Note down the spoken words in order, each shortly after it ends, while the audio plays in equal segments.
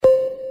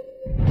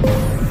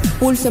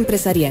Pulso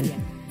Empresarial.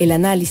 El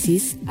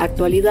análisis,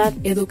 actualidad,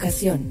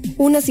 educación.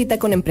 Una cita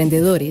con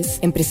emprendedores,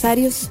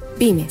 empresarios,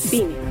 pymes.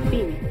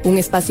 Un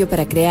espacio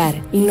para crear,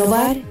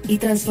 innovar y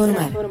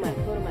transformar.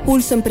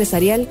 Pulso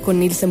Empresarial con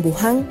Nilsen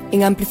Buján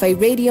en Amplify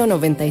Radio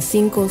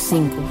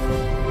 95.5.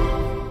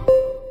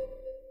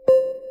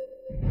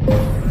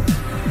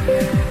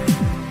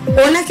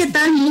 Hola, ¿qué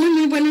tal?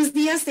 Muy buenos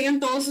días. Tengan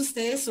todos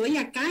ustedes hoy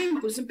acá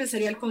en Pulso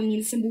Empresarial con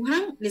Nilsen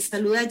Buján. Les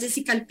saluda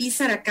Jessica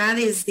Alpizar acá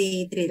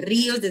desde Entre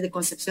Ríos, desde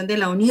Concepción de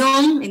la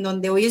Unión, en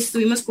donde hoy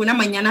estuvimos con una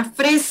mañana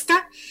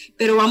fresca,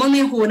 pero vamos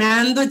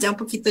mejorando, ya un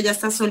poquito ya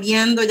está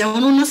soleando, ya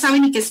uno no sabe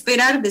ni qué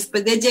esperar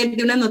después de ayer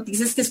de unas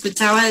noticias que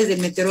escuchaba desde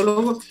el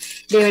meteorólogo.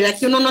 De verdad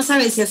que uno no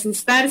sabe si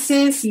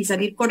asustarse, si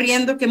salir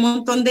corriendo, qué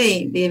montón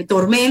de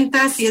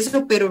tormentas y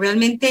eso, pero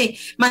realmente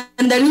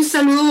mandarle un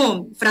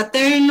saludo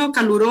fraterno,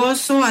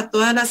 caluroso a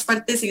todas las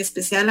partes, en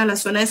especial a la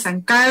zona de San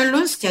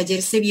Carlos, que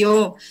ayer se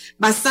vio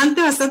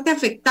bastante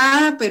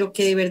afectada, pero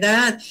que de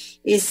verdad,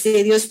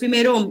 Dios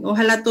primero,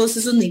 ojalá todos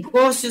esos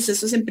negocios,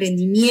 esos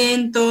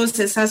emprendimientos,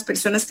 esas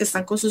personas que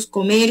están con sus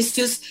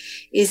comercios,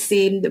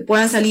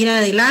 puedan salir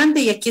adelante.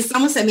 Y aquí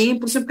estamos también en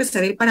Impulso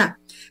Empresarial para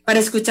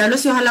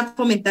escucharlos y ojalá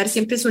fomentar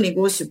siempre su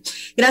negocio.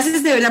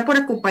 Gracias de verdad por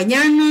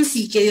acompañarnos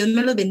y que Dios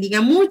me los bendiga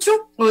mucho.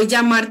 Hoy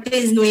ya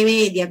martes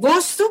 9 de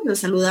agosto, los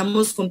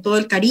saludamos con todo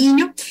el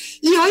cariño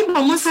y hoy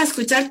vamos a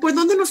escuchar por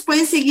dónde nos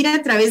pueden seguir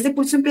a través de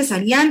Pulso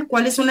Empresarial,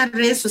 cuáles son las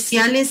redes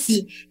sociales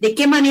y de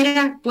qué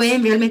manera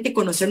pueden realmente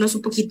conocernos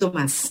un poquito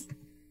más.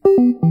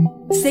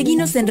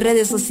 Seguinos en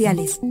redes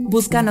sociales,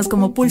 búscanos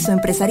como Pulso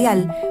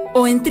Empresarial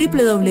o en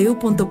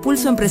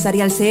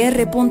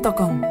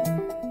www.pulsoempresarialcr.com.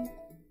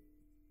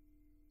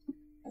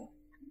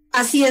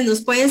 Así es,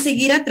 nos pueden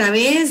seguir a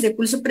través de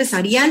Pulso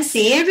Empresarial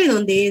CR,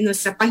 donde es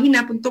nuestra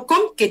página.com,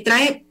 que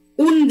trae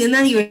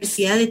una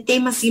diversidad de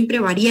temas siempre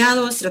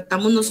variados.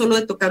 Tratamos no solo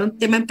de tocar un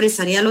tema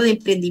empresarial o de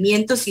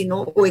emprendimiento,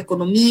 o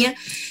economía,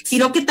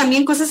 sino que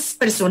también cosas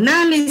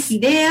personales,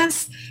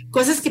 ideas,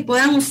 cosas que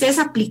puedan ustedes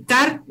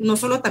aplicar, no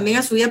solo también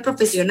a su vida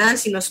profesional,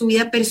 sino a su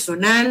vida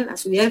personal, a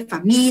su vida de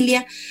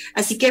familia.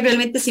 Así que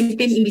realmente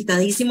siempre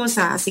invitadísimos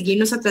a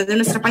seguirnos a través de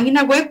nuestra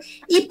página web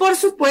y, por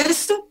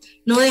supuesto,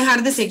 no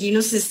dejar de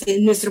seguirnos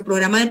en nuestro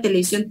programa de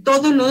televisión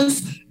todos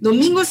los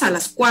domingos a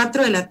las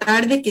 4 de la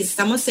tarde, que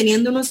estamos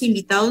teniendo unos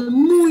invitados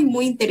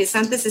muy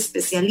interesantes,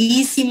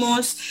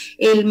 especialísimos.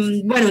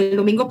 El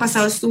domingo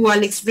pasado estuvo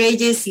Alex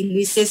Reyes y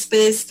Luis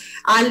Céspedes.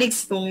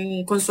 Alex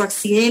con su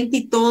accidente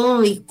y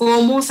todo, y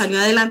cómo salió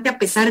adelante a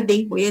pesar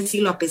de,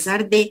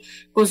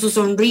 con su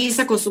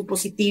sonrisa, con su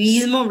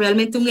positivismo,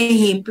 realmente un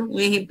ejemplo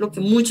que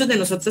muchos de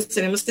nosotros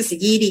tenemos que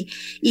seguir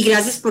y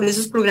gracias por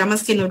esos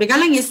programas que nos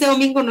regalan. Y este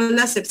domingo no es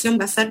la excepción,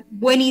 va a estar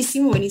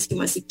buenísimo,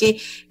 así que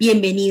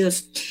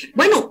bienvenidos.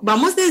 Bueno,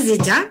 vamos desde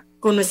ya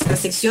con nuestra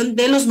sección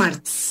de los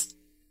martes.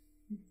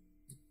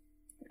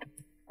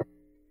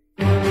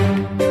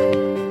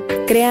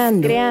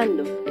 Creando.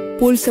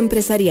 Pulso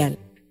Empresarial.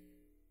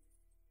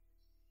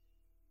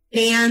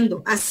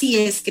 Así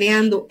es,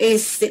 creando.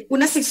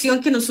 Una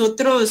sección que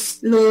nosotros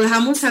lo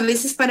dejamos a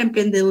veces para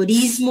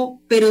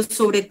emprendedorismo, pero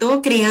sobre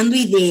todo creando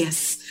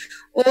ideas.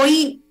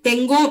 Hoy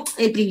tengo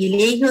el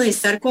privilegio de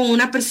estar con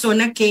una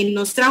persona que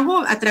nos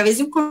trajo a través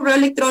de un correo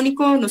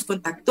electrónico, nos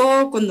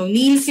contactó con don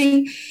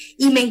Nilsen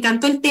y me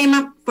encantó el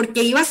tema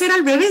porque iba a ser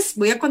al revés,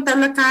 voy a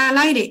contarlo acá al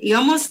aire,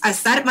 íbamos a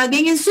estar más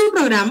bien en su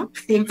programa,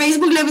 en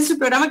Facebook Live en su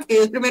programa, que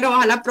Dios primero,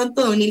 ojalá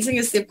pronto don Nilsen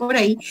esté por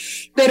ahí,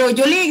 pero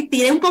yo le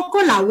tiré un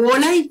poco la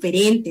bola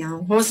diferente a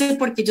don José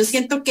porque yo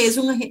siento que es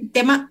un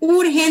tema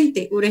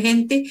urgente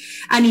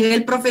a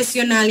nivel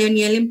profesional y a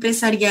nivel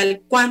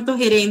empresarial. ¿Cuántos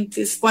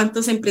gerentes,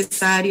 cuántos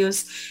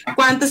empresarios,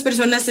 cuántas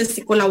personas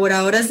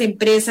colaboradoras de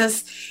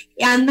empresas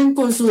andan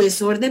con su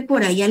desorden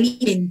por ahí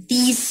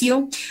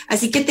alimenticio?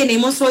 Así que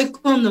tenemos hoy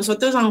con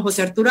nosotros a don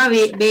José Arturo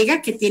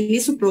Vega, que tiene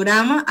su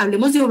programa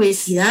Hablemos de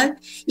Obesidad,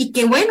 y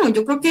que bueno,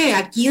 yo creo que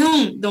aquí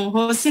don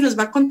José nos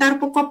va a contar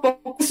poco a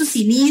poco sus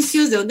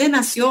inicios, de dónde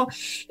nació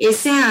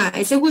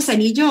ese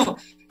gusanillo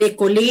de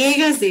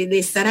colegas, de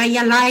estar ahí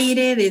al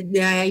aire,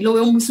 de ahí lo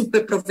veo muy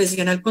súper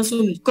profesional con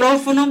su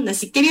micrófono.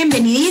 Así que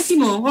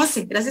bienvenidísimo, don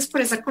José, gracias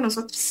por estar con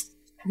nosotros.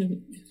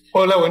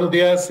 Hola, buenos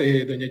días,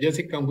 doña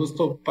Jessica, un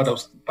gusto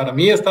para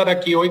mí estar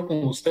aquí hoy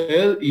con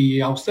usted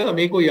y a usted,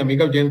 amigo y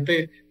amiga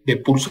oyente de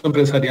Pulso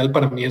Empresarial.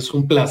 Para mí es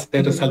un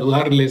placer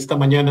saludarle esta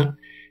mañana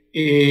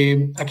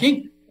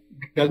aquí.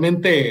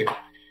 Realmente,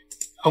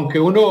 aunque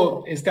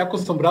uno esté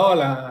acostumbrado a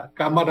la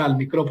cámara, al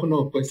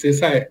micrófono, pues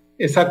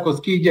esa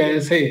cosquilla,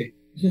 ese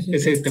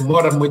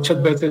temor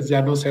muchas veces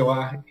ya no se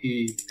va,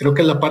 y creo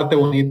que es la parte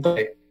bonita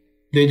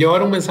de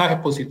llevar un mensaje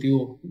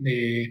positivo,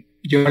 de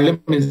llevarle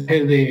un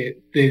mensaje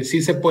de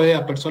sí se puede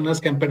a personas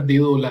que han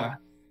perdido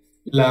la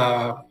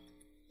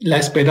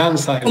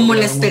esperanza. Como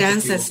la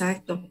esperanza,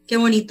 exacto. Qué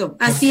bonito.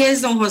 Así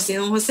es, don José.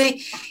 Don José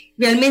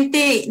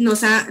realmente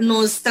nos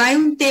trae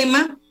un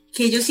tema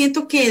que yo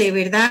siento que de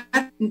verdad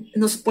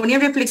nos pone a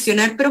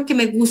reflexionar, pero que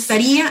me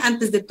gustaría,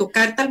 antes de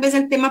tocar tal vez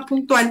el tema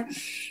puntual,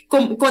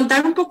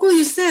 contar un poco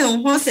de usted,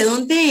 don José,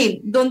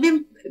 dónde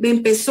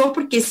empezó?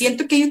 Porque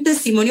siento que hay un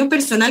testimonio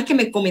personal que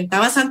me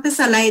comentabas antes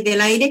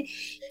del aire,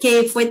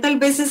 que fue tal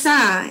vez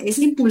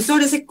ese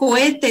impulsor, ese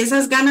cohete,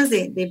 esas ganas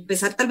de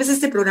empezar tal vez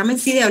este programa en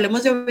sí, de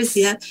Hablemos de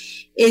Obesidad.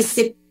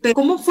 Pero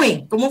 ¿cómo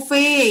fue? ¿Cómo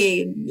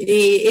fue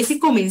ese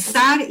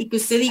comenzar y que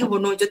usted dijo,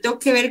 no, yo tengo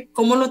que ver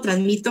cómo lo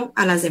transmito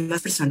a las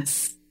demás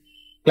personas?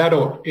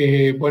 Claro,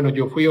 bueno,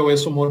 yo fui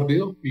obeso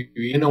mórbido,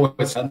 viví en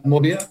obesidad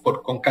mórbida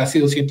con casi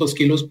 200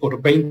 kilos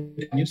por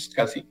 20 años,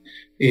 casi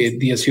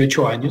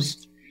 18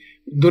 años.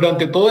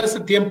 Durante todo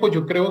ese tiempo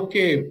yo creo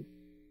que,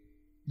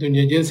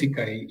 doña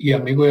Jessica y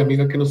amigo y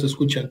amiga que nos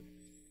escuchan,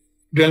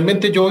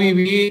 realmente yo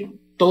viví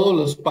todos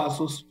los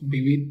pasos,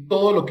 viví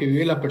todo lo que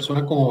vive la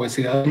persona con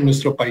obesidad en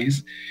nuestro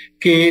país,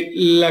 que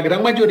la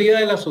gran mayoría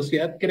de la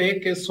sociedad cree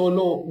que es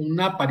solo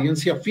una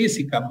apariencia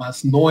física,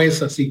 mas no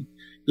es así.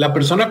 La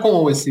persona con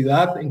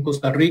obesidad en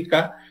Costa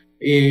Rica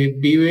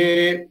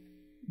vive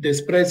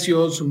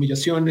desprecios,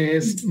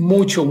 humillaciones,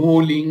 mucho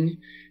bullying,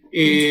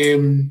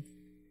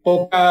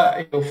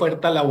 poca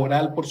oferta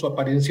laboral por su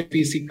apariencia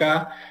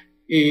física,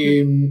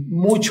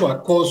 mucho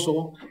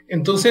acoso.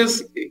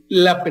 Entonces,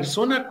 la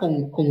persona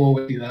con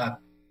obesidad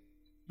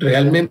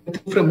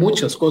realmente sufre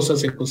muchas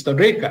cosas en Costa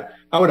Rica.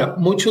 Ahora,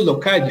 muchos lo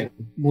callan,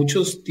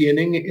 muchos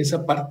tienen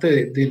esa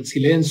parte del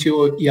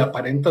silencio y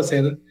aparenta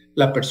ser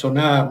la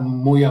persona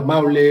muy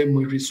amable,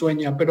 muy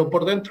risueña, pero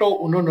por dentro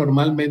uno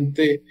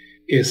normalmente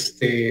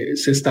se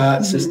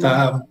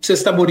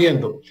está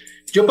muriendo.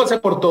 Yo pasé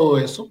por todo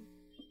eso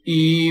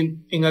y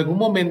en algún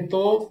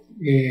momento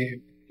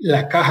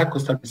la Caja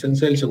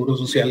Costarricense del Seguro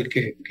Social,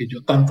 que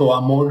yo tanto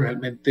amo,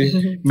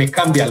 realmente me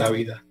cambia la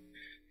vida.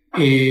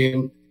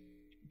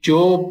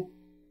 Yo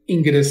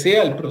ingresé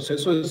al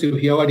proceso de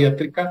cirugía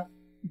bariátrica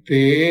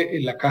de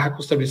la Caja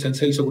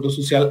Costarricense del Seguro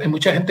Social. Hay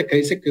mucha gente que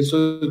dice que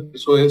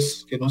eso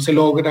es, que no se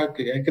logra,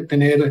 que hay que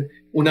tener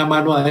una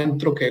mano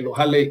adentro que lo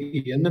jale,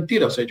 y es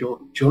mentira. O sea, yo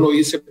lo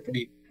hice por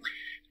mí.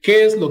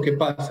 ¿Qué es lo que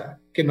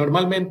pasa? Que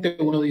normalmente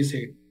uno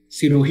dice,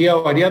 cirugía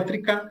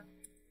bariátrica,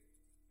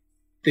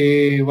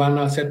 te van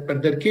a hacer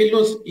perder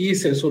kilos y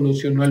se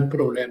solucionó el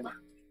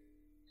problema.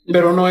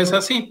 Pero no es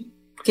así.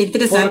 Qué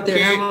interesante,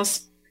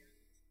 vamos.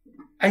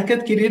 Hay que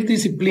adquirir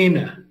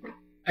disciplina.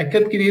 Hay que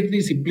adquirir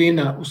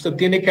disciplina. Usted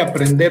tiene que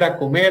aprender a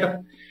comer,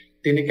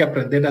 tiene que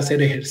aprender a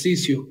hacer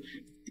ejercicio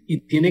y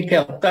tiene que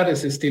adaptar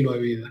ese estilo de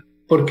vida.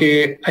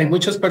 Porque hay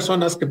muchas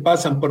personas que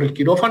pasan por el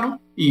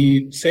quirófano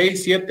y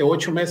 6, 7,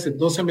 8 meses,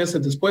 12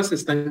 meses después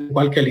están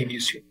igual que al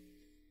inicio.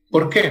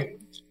 ¿Por qué?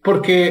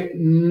 Porque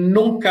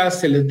nunca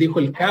se les dijo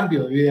el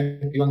cambio de vida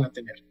que iban a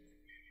tener.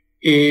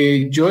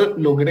 Yo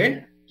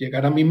logré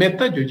llegar a mi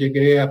meta, yo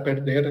llegué a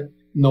perder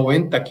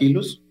 90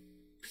 kilos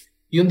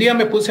y un día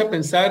me puse a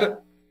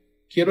pensar,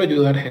 quiero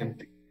ayudar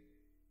gente.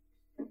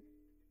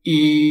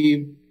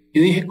 Y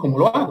dije, ¿cómo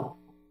lo hago?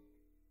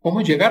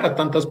 ¿Cómo llegar a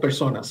tantas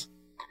personas?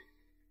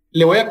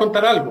 Le voy a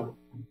contar algo.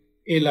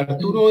 El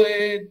Arturo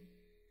de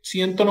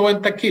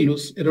 190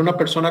 kilos era una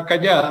persona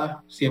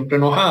callada, siempre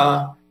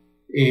enojada,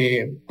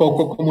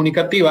 poco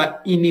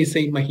comunicativa, y ni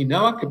se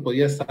imaginaba que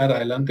podía estar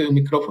adelante de un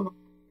micrófono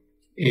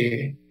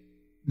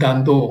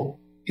dando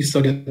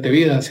historias de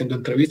vida, haciendo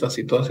entrevistas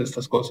y todas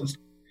estas cosas.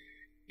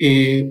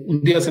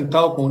 Un día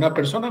sentado con una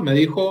persona me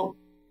dijo,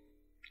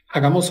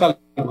 hagamos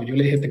algo. Yo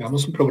le dije,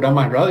 tengamos un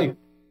programa de radio.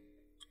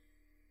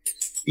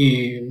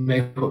 Y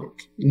me dijo,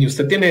 ni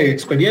usted tiene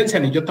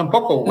experiencia, ni yo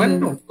tampoco.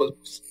 Bueno,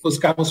 pues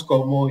buscamos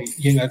cómo,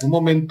 y en algún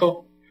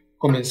momento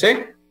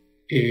comencé.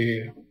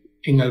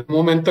 En algún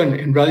momento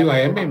en Radio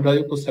AM, en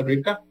Radio Costa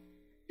Rica,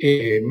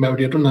 me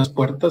abrieron las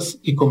puertas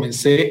y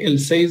comencé el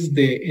 6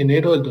 de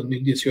enero del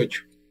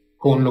 2018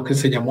 con lo que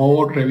se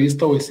llamó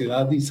Revista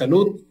Obesidad y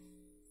Salud,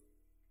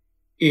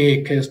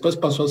 que después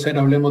pasó a ser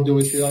Hablemos de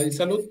Obesidad y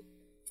Salud.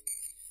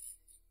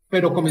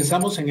 Pero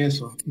comenzamos en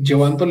eso,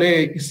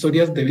 llevándole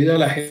historias de vida a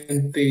la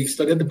gente,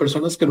 historias de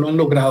personas que lo han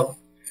logrado,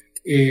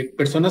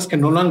 personas que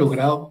no lo han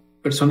logrado,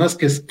 personas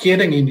que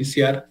quieren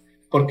iniciar,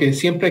 porque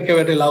siempre hay que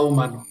ver el lado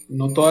humano.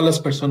 No todas las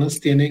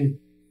personas tienen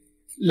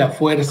la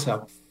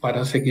fuerza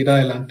para seguir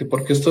adelante,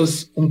 porque esto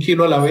es un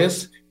kilo a la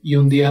vez y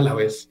un día a la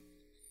vez.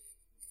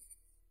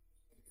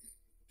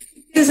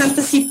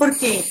 Interesante, sí,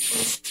 porque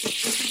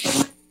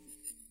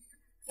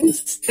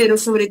pero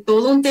sobre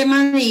todo un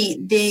tema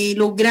de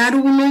lograr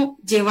uno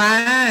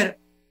llevar,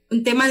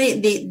 un tema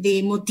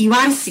de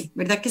motivarse,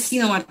 ¿verdad que sí,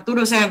 don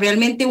Arturo? O sea,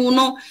 realmente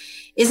uno,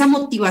 esa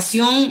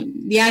motivación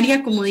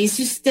diaria, como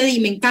dice usted,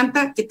 y me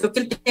encanta que toque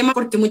el tema,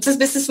 porque muchas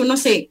veces uno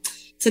se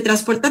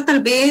transporta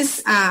tal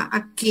vez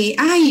a que,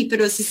 ay,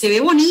 pero si se ve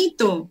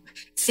bonito,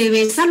 se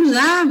ve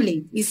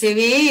saludable y se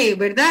ve,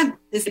 ¿verdad?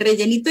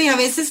 Rellenito, y a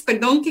veces,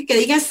 perdón que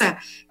diga hasta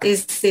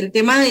el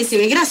tema de se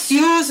ve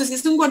gracioso, si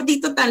es un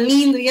gordito tan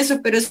lindo y eso,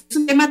 pero es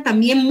un tema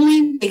también muy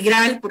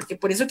integral, porque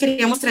por eso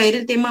queríamos traer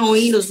el tema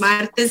hoy, los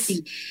martes,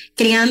 y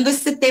creando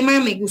este tema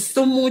me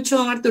gustó mucho,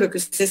 don Arturo, que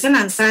usted se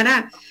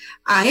lanzara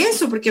a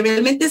eso, porque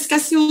realmente es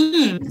casi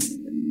un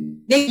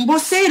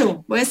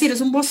vocero, voy a decir,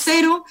 es un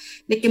vocero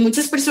de que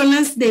muchas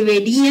personas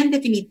deberían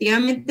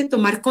definitivamente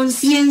tomar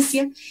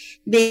conciencia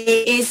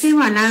de ese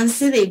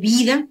balance de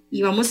vida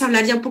y vamos a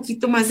hablar ya un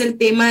poquito más del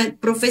tema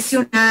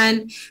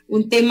profesional,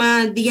 un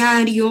tema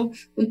diario,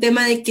 un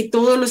tema de que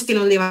todos los que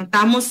nos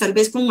levantamos tal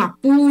vez con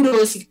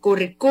apuros y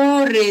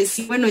corres,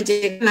 y bueno,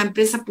 llega la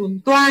empresa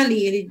puntual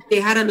y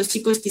dejar a los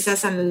chicos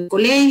quizás al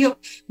colegio,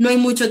 no hay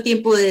mucho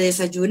tiempo de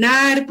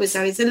desayunar, pues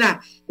a veces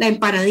la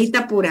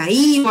empanadita por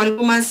ahí o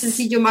algo más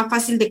sencillo, más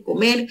fácil de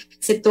comer,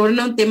 se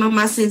torna un tema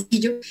más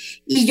sencillo.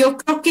 Y yo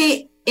creo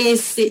que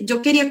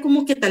yo quería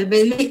como que tal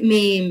vez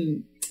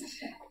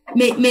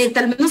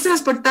tal vez nos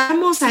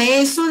transportamos a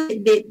eso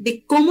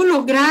de cómo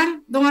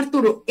lograr, don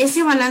Arturo,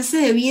 ese balance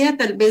de vida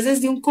tal vez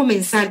desde un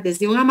comenzar,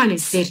 desde un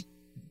amanecer.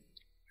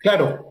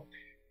 Claro,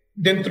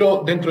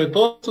 dentro de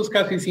todos estos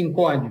casi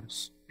 5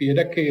 años,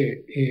 viera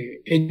que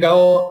he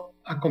llegado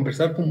a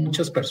conversar con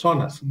muchas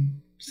personas,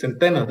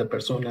 centenas de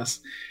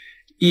personas,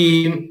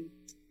 y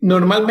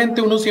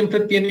normalmente uno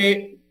siempre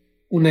tiene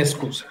una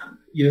excusa,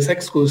 y esa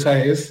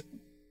excusa es: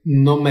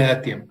 no me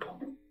da tiempo.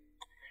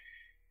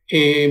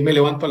 Me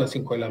levanto a las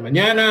 5 de la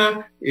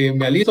mañana,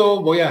 me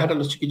alisto, voy a dejar a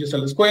los chiquillos a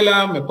la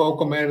escuela, me puedo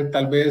comer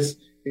tal vez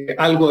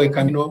algo de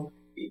camino,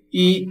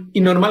 y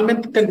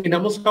normalmente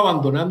terminamos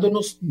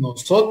abandonándonos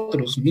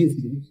nosotros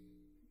mismos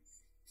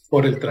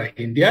por el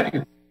trajín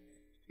diario,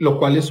 lo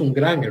cual es un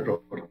gran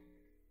error.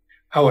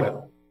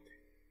 Ahora,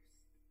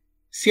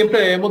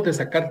 siempre debemos de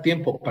sacar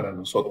tiempo para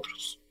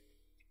nosotros,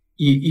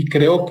 y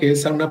creo que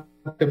esa es una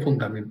parte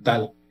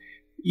fundamental.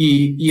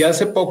 Y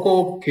hace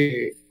poco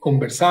que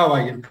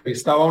conversaba y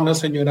entrevistaba a una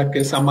señora que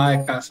es ama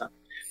de casa,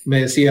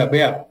 me decía: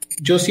 vea,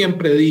 yo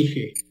siempre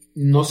dije,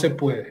 no se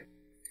puede.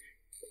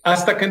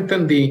 Hasta que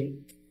entendí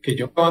que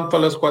yo levanto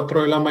a las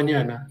 4 de la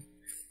mañana,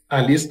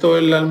 alisto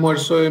el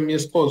almuerzo de mi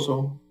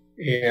esposo,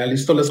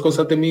 alisto las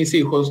cosas de mis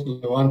hijos,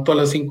 los levanto a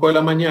las 5 de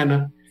la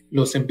mañana,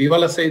 los envío a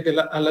las 6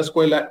 a la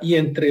escuela, y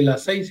entre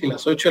las 6 y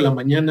las 8 de la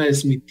mañana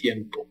es mi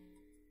tiempo,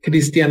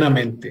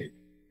 cristianamente.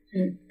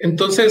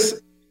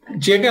 Entonces,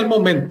 llega el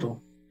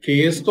momento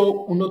que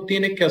esto uno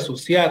tiene que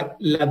asociar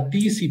la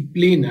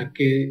disciplina,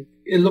 que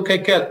es lo que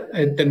hay que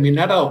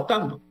terminar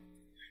adoptando.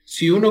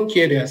 Si uno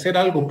quiere hacer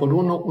algo por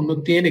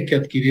uno tiene que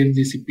adquirir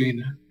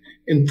disciplina.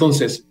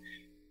 Entonces,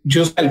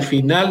 yo al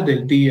final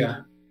del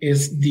día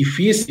es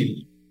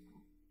difícil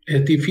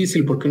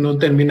porque uno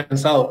termina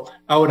cansado.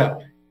 Ahora,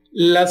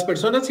 las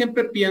personas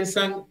siempre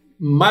piensan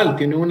mal,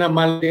 tienen una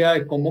mala idea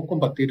de cómo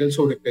combatir el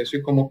sobrepeso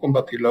y cómo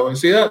combatir la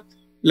obesidad.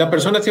 La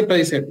persona siempre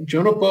dice: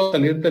 yo no puedo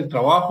salir del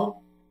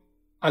trabajo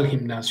al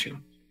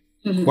gimnasio.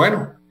 Uh-huh.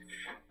 Bueno,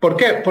 ¿por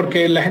qué?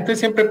 Porque la gente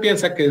siempre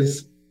piensa que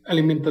es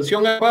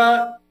alimentación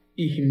adecuada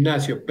y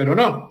gimnasio, pero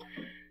no.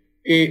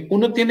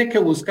 Uno tiene que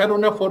buscar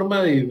una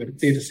forma de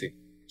divertirse.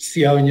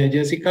 Si a doña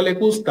Jessica le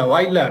gusta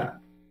bailar,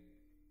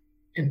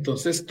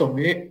 entonces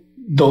tome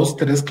 2,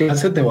 3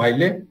 clases de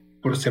baile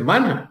por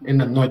semana en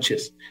las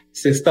noches.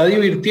 Se está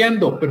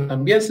divirtiendo, pero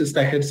también se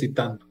está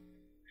ejercitando.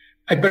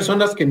 Hay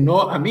personas que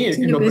no, a mí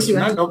en lo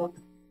personal no,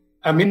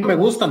 a mí no me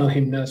gustan los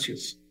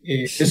gimnasios,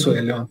 eso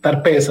de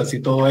levantar pesas y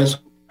todo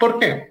eso. ¿Por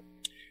qué?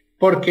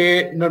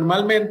 Porque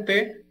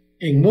normalmente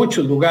en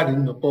muchos lugares,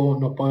 no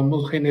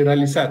podemos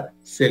generalizar,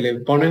 se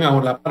le ponen a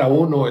hablar para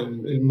uno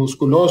el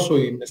musculoso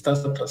y me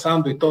estás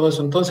atrasando y todo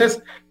eso.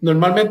 Entonces,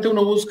 normalmente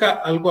uno busca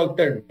algo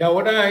alterno. Y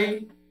ahora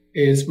hay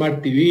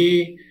Smart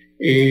TV,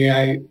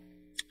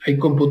 hay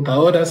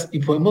computadoras, y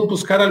podemos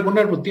buscar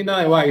alguna rutina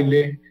de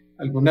baile,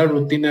 alguna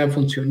rutina de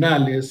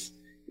funcionales,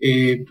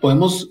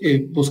 podemos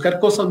buscar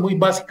cosas muy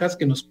básicas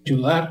que nos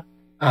ayudar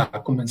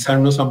a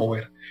comenzarnos a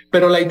mover.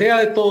 Pero la idea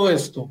de todo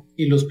esto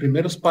y los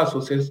primeros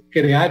pasos es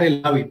crear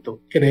el hábito,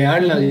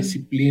 crear la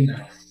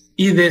disciplina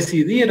y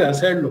decidir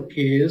hacer lo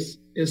que es.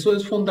 Eso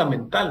es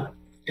fundamental,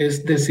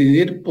 es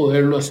decidir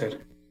poderlo hacer.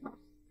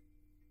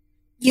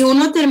 Y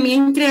uno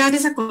también crear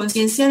esa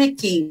conciencia de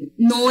que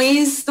no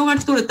es, don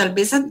Arturo, tal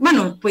vez,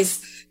 bueno,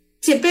 pues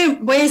siempre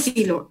voy a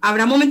decirlo,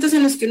 habrá momentos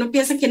en los que uno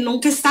piensa que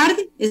nunca es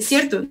tarde, es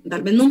cierto,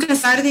 tal vez nunca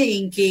es tarde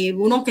en que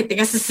uno que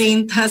tenga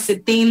 60,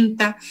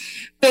 70,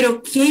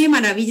 pero qué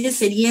maravilla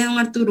sería, don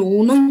Arturo,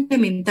 uno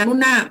implementar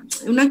una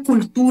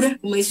cultura,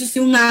 como dice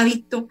usted, un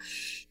hábito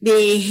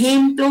de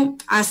ejemplo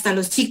hasta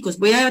los chicos.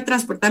 Voy a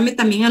transportarme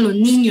también a los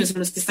niños, a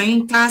los que están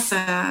en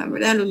casa,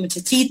 ¿verdad? Los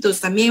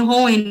muchachitos, también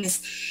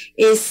jóvenes,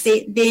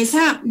 de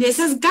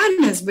esas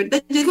ganas,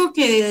 ¿verdad? Yo digo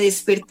que de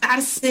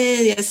despertarse,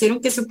 de hacer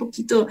aunque sea un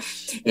poquito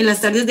en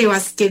las tardes de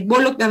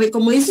basquetbol,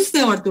 como dice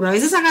usted, don Arturo, a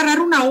veces agarrar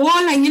una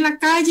bola ahí en la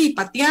calle y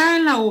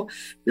patearla, o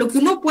lo que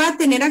uno pueda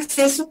tener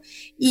acceso,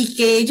 y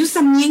que ellos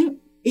también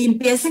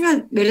empiecen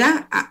a,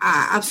 ¿verdad?,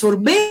 a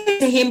absorber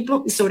ese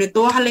ejemplo, y sobre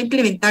todo ojalá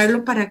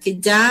implementarlo para que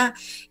ya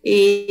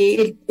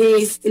el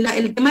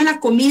tema de la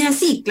comida,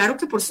 sí, claro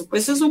que por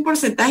supuesto es un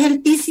porcentaje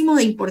altísimo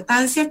de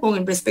importancia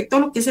con respecto a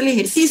lo que es el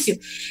ejercicio,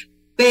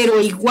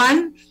 pero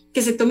igual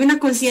que se tome una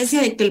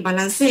conciencia de que el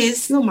balance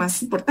es lo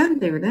más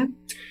importante, ¿verdad?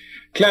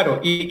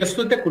 Claro, y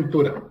esto es de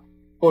cultura,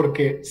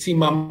 porque si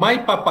mamá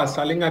y papá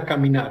salen a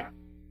caminar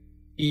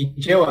y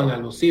llevan a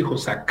los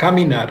hijos a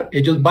caminar,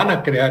 ellos van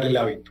a crear el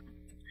hábito.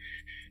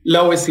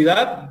 La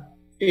obesidad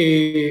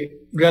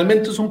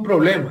realmente es un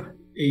problema,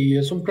 y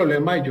es un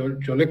problema, y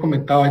yo le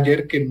comentaba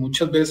ayer que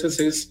muchas veces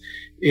es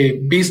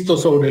visto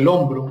sobre el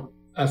hombro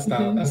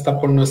hasta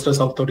por nuestras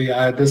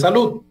autoridades de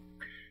salud.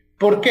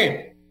 ¿Por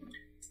qué?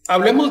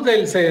 Hablemos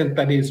del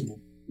sedentarismo.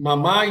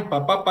 Mamá y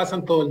papá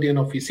pasan todo el día en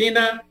la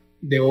oficina,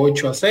 de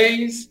 8 a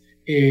 6,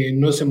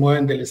 no se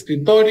mueven del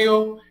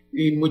escritorio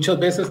y muchas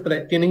veces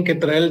tienen que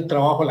traer el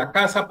trabajo a la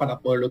casa para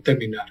poderlo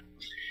terminar.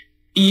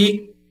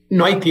 Y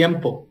no hay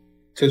tiempo,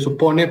 se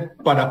supone,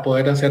 para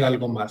poder hacer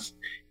algo más.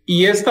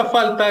 Y esta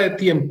falta de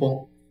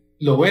tiempo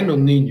lo ven los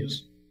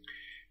niños.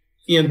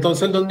 Y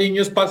entonces los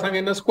niños pasan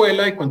en la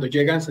escuela y cuando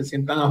llegan se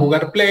sientan a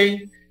jugar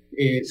play,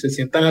 se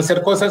sientan a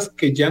hacer cosas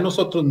que ya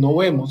nosotros no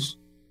vemos,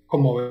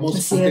 como vemos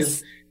Así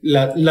antes.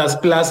 Las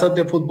plazas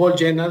de fútbol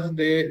llenas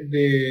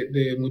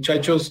de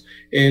muchachos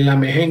en la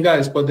mejenga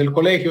después del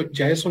colegio,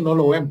 ya eso no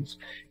lo vemos.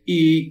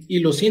 Y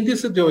los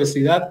índices de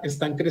obesidad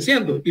están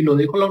creciendo, y lo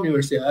dijo la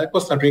Universidad de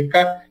Costa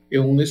Rica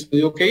en un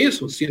estudio que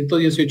hizo,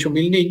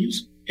 118,000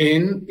 niños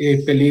en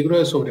peligro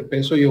de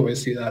sobrepeso y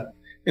obesidad.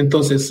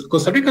 Entonces,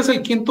 Costa Rica es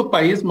el quinto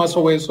país más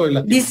obeso de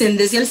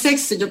Latinoamérica. Decía el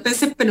sexto, yo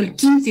pensé, pero el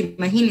quinto,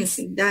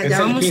 imagínense, ya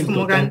vamos quinto,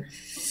 como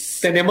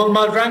tenemos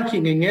más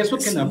ranking en eso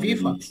que en la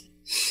FIFA.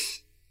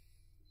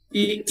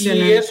 Y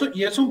eso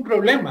es un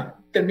problema,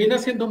 termina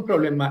siendo un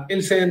problema.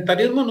 El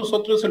sedentarismo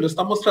nosotros se lo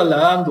estamos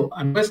trasladando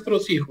a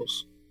nuestros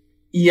hijos,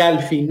 y al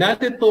final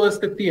de todo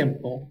este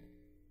tiempo,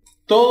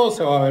 todo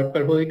se va a ver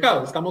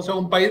perjudicado. Estamos en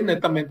un país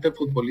netamente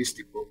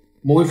futbolístico,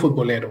 muy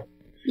futbolero.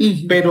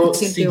 Pero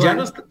si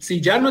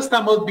ya no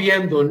estamos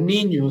viendo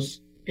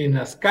niños en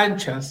las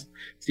canchas,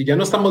 si ya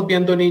no estamos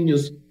viendo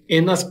niños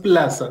en las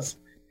plazas,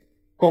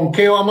 ¿con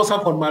qué vamos a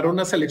formar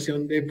una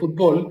selección de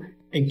fútbol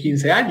en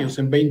 15 años,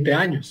 en 20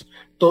 años?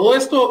 Todo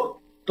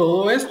esto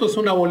es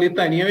una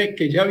bolita de nieve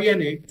que ya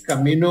viene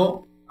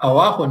camino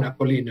abajo en la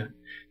colina.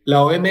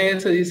 La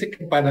OMS dice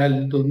que para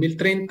el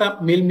 2030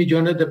 1,000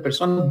 millones de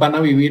personas van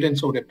a vivir en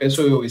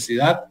sobrepeso y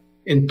obesidad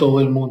en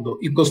todo el mundo.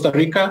 Y Costa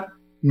Rica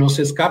no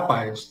se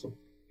escapa a esto.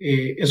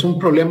 Es un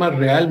problema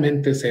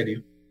realmente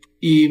serio.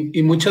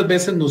 Y muchas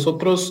veces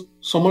nosotros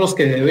somos los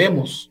que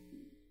debemos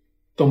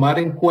tomar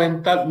en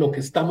cuenta lo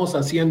que estamos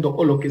haciendo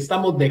o lo que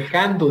estamos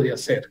dejando de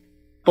hacer.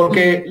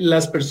 Porque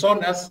las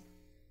personas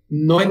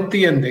no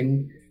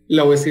entienden,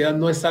 la obesidad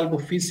no es algo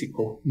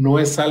físico, no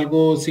es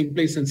algo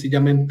simple y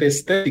sencillamente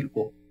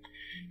estético.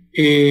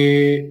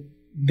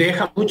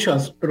 Deja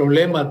muchos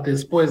problemas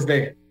después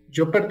de...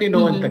 Yo perdí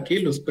 90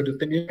 kilos, pero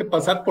tenía que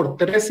pasar por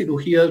 3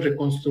 cirugías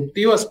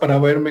reconstructivas para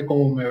verme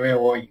como me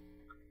veo hoy,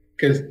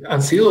 que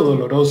han sido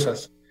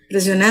dolorosas.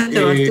 Impresionante,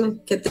 Arturo,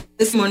 qué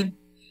testimonio.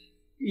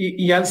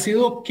 Y han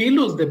sido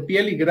kilos de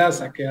piel y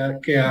grasa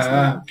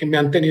que me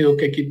han tenido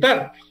que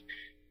quitar.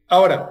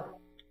 Ahora,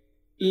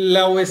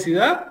 la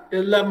obesidad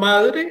es la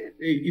madre,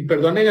 y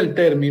perdonen el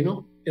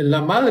término, es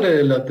la madre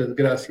de las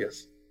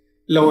desgracias.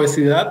 La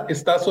obesidad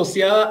está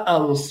asociada a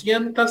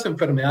 200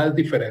 enfermedades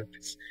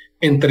diferentes.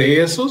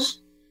 Entre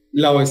esos,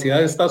 la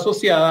obesidad está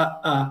asociada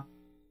a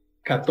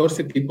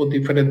 14 tipos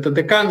diferentes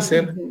de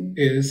cáncer,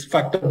 es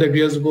factor de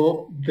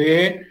riesgo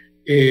de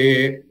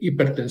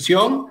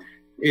hipertensión,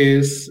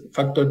 es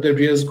factor de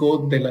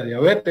riesgo de la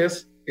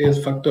diabetes,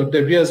 es factor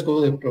de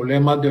riesgo de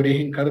problemas de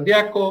origen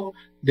cardíaco,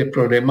 de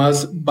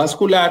problemas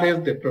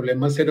vasculares, de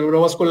problemas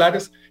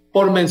cerebrovasculares,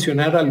 por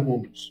mencionar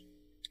algunos.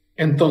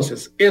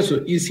 Entonces,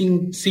 eso, y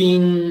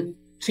sin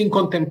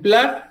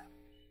contemplar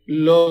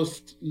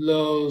los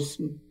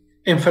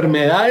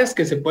enfermedades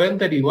que se pueden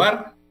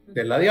derivar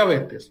de la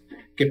diabetes,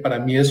 que para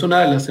mí es una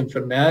de las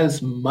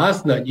enfermedades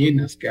más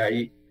dañinas que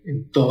hay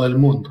en todo el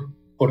mundo,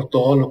 por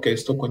todo lo que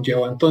esto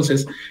conlleva.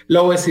 Entonces,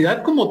 la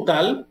obesidad como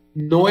tal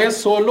no es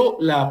solo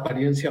la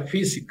apariencia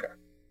física,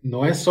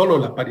 no es solo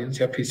la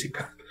apariencia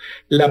física.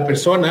 La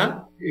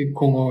persona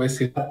con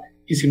obesidad,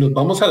 y si nos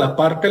vamos a la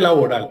parte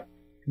laboral,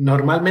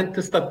 normalmente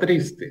está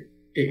triste.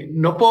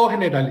 No puedo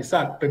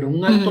generalizar, pero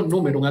un alto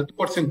número, un alto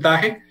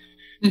porcentaje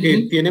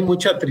tiene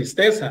mucha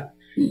tristeza.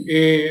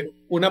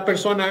 Una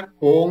persona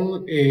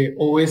con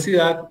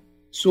obesidad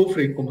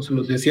sufre, como se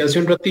los decía hace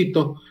un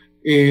ratito,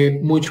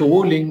 mucho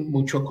bullying,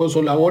 mucho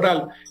acoso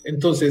laboral.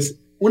 Entonces,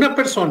 una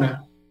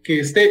persona que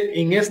esté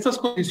en estas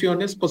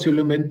condiciones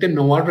posiblemente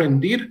no va a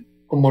rendir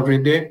como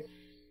rinde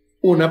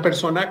una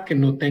persona que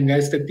no tenga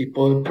este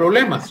tipo de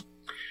problemas.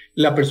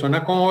 La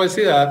persona con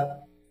obesidad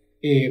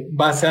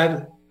va a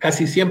ser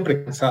casi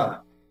siempre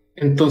cansada.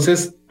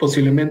 Entonces,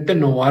 posiblemente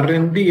no va a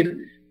rendir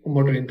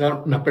como rinde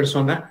una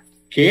persona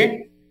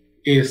que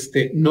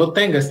no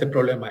tenga este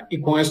problema.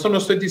 Y con esto no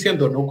estoy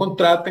diciendo no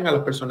contraten a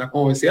la persona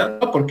con obesidad,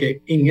 no,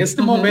 porque en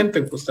este momento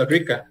en Costa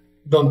Rica,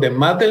 donde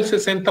más del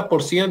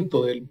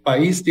 60% del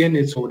país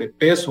tiene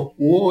sobrepeso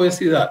u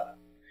obesidad,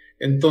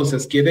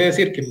 entonces quiere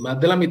decir que más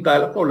de la mitad de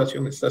la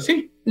población está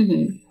así.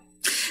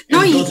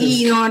 No, entonces,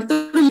 y no,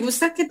 Arturo, me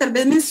gusta que tal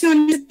vez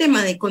mencione el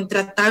tema de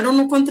contratar o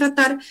no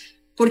contratar,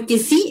 porque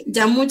sí,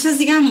 ya muchas,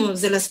 digamos,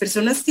 de las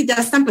personas que ya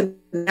están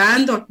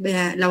laborando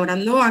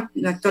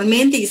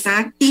actualmente y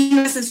están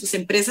activas en sus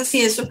empresas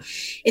y eso,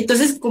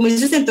 entonces, como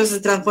dices, entonces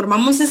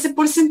transformamos ese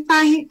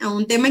porcentaje a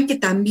un tema en que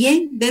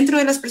también dentro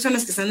de las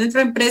personas que están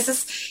dentro de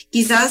empresas,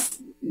 quizás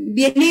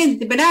viene,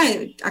 ¿verdad?,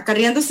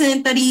 acarreando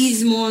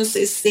sedentarismos,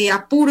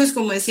 apuros,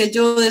 como decía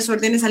yo,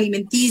 desórdenes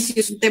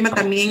alimenticios, un tema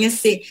también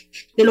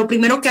de lo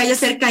primero que haya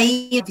cerca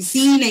ahí en la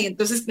oficina, y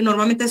entonces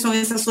normalmente son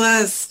esas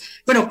sodas,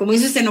 bueno, como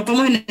dice usted, no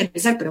podemos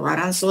generalizar, pero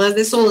harán sodas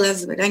de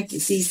sodas, ¿verdad?, que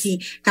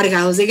sí,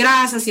 cargados de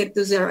grasa,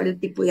 ¿cierto? O sea, el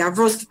tipo de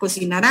arroz que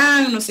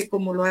cocinarán, no sé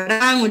cómo lo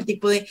harán, o el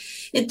tipo de...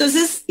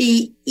 Entonces,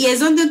 y es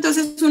donde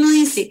entonces uno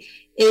dice...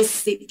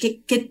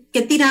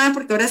 qué tirada,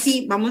 porque ahora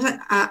sí vamos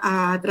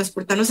a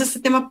transportarnos a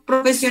este tema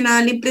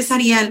profesional,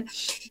 empresarial,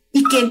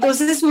 y que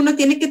entonces uno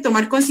tiene que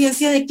tomar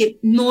conciencia de que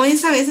no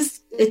es a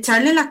veces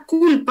echarle la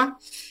culpa,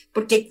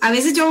 porque a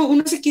veces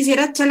uno se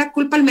quisiera echar la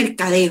culpa al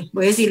mercadeo,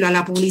 voy a decirlo, a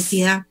la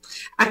publicidad,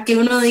 a que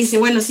uno dice,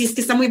 bueno, sí, es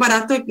que está muy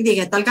barato,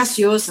 diga tal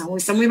gaseosa, o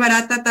está muy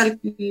barata tal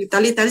y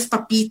tales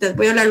papitas,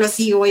 voy a hablarlo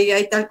así, o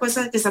hay tal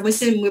cosa que está muy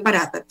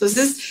barata.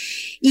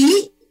 Entonces,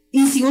 y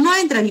si uno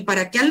entra ni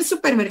para qué al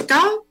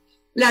supermercado,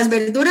 las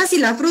verduras y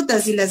las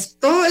frutas y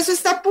todo eso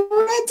está por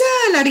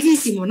allá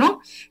larguísimo,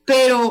 ¿no?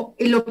 Pero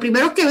lo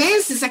primero que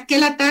ves es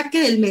aquel ataque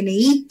del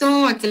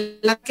meneíto, aquel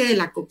ataque de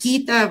la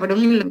coquita,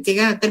 perdón,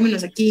 llegan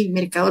términos aquí,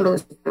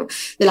 mercadólogos,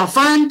 de la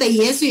Fanta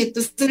y eso, y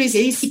entonces uno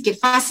dice, sí, qué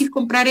fácil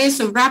comprar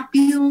eso,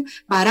 rápido,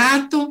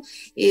 barato,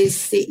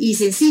 y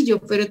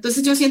sencillo, pero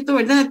entonces yo siento,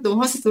 ¿verdad, don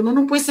José, que uno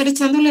no puede estar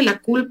echándole la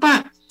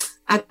culpa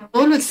a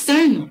todo lo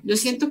externo? Yo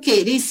siento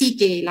que sí,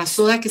 que la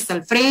soda que está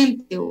al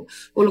frente o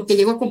lo que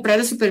llego a comprar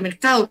al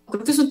supermercado,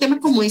 creo que es un tema,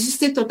 como dice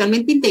usted,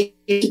 totalmente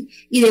integral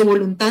y de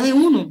voluntad de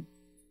uno.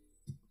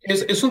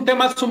 Es un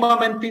tema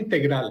sumamente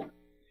integral.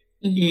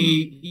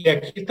 Y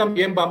aquí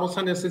también vamos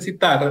a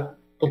necesitar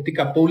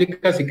política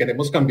pública si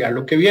queremos cambiar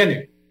lo que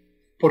viene,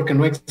 porque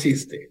no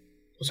existe.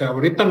 O sea,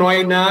 ahorita no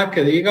hay nada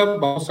que diga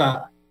vamos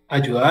a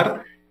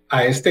ayudar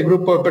a este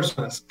grupo de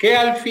personas que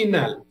al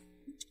final,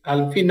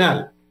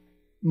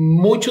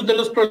 muchos de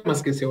los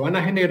problemas que se van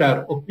a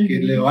generar o que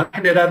le van a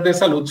generar de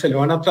salud se le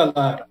van a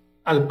trasladar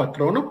al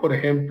patrono, por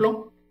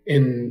ejemplo,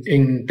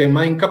 en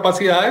tema de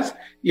incapacidades,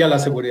 y a la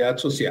seguridad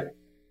social.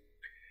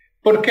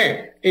 ¿Por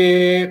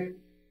qué?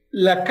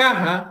 La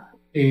caja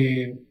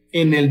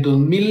en el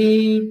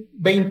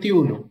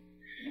 2021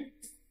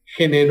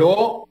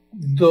 generó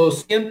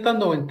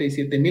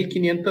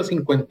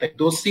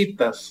 297.552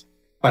 citas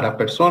para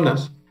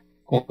personas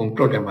con un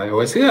problema de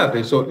obesidad.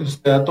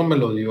 Este dato me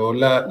lo dio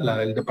la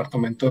del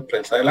departamento de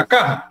prensa de la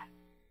caja.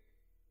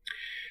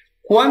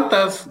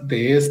 ¿Cuántas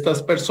de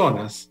estas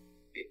personas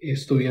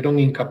estuvieron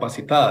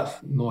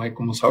incapacitadas? No hay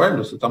cómo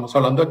saberlo. Estamos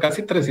hablando de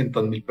casi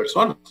 300.000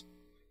 personas.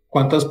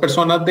 ¿Cuántas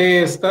personas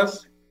de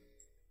estas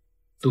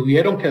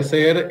tuvieron que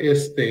ser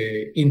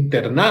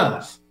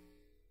internadas?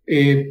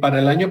 Para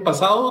el año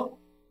pasado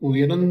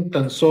hubieron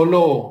tan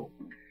solo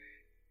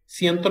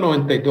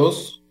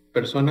 192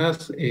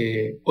 personas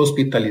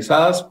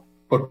hospitalizadas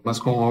por problemas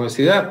con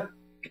obesidad.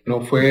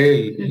 No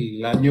fue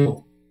el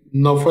año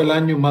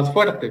más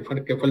fuerte,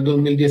 que fue el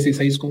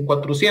 2016 con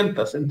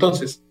 400.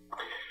 Entonces,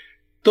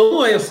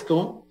 todo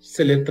esto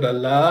se le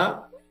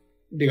traslada,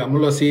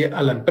 digámoslo así,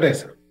 a la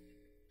empresa.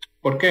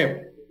 ¿Por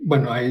qué?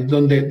 Bueno, ahí es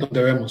donde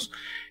vemos.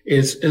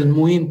 Es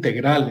muy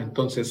integral,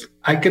 entonces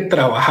hay que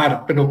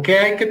trabajar. ¿Pero qué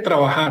hay que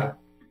trabajar?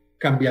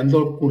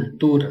 Cambiando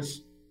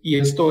culturas. Y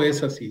esto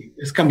es así,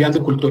 es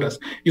cambiando culturas.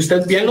 Y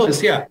usted bien lo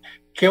decía,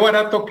 qué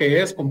barato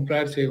que es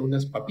comprarse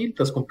unas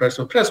papitas,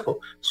 comprarse un fresco.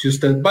 Si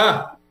usted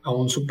va a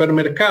un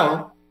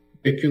supermercado,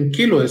 ve que un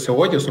kilo de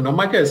cebollas, una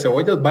malla de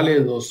cebollas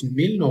vale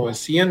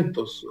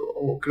 2.900,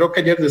 o creo que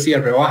ayer decía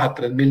rebaja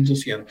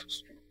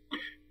 3.200.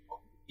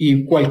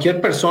 Y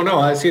cualquier persona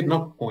va a decir,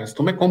 no, con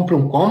esto me compro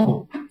un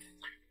combo.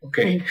 Ok,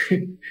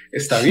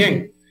 está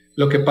bien.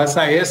 Lo que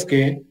pasa es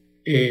que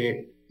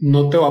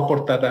no te va a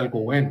aportar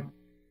algo bueno.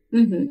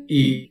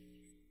 Y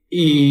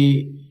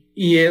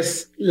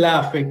es la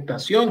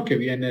afectación que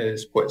viene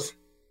después.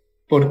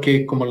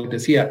 Porque, como les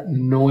decía,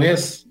 no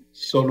es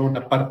solo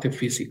una parte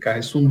física,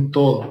 es un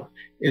todo.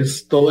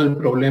 Es todo el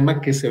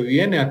problema que se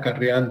viene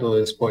acarreando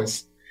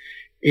después.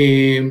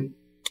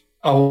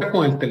 Ahora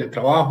con el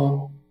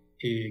teletrabajo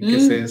que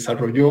se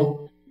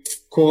desarrolló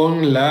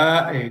con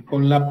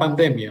la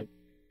pandemia,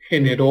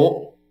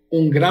 generó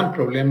un gran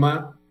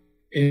problema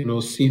en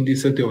los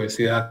índices de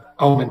obesidad.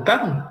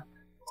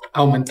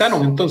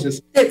 Aumentaron,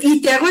 entonces.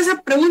 Y te hago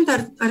esa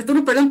pregunta,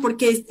 Arturo, perdón,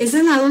 porque esa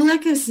es la duda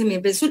que se me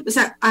resulta. O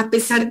sea, a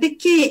pesar de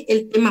que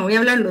el tema, voy a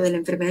hablarlo de la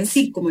enfermedad en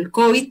sí, como el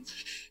COVID,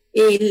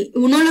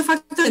 uno de los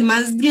factores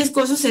más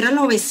riesgosos era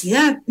la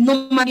obesidad.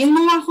 No, más bien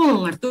no bajó,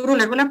 don Arturo,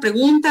 le hago la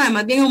pregunta,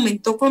 más bien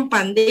aumentó con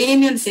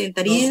pandemia, el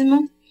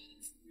sedentarismo.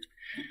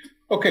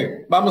 Ok,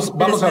 vamos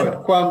a ver.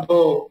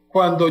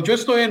 Cuando yo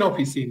estoy en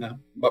oficina,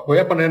 voy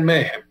a ponerme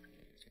de ejemplo.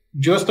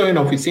 Yo estoy en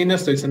oficina,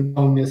 estoy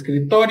sentado en mi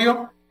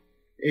escritorio,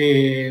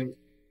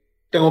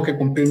 tengo que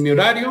cumplir mi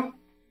horario,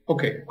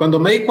 Ok, cuando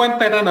me di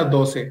cuenta eran las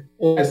 12,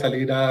 hora de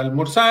salir a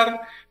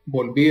almorzar,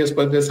 volví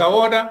después de esa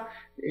hora,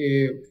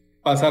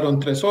 pasaron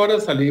 3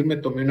 horas, salí, me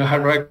tomé una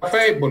jarra de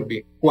café y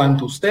volví.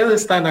 Cuando usted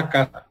está en la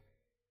casa,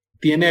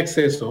 tiene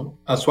acceso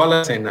a su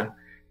alacena,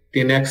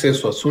 tiene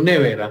acceso a su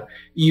nevera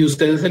y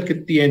usted es el que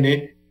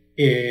tiene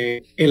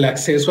el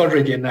acceso a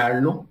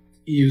rellenarlo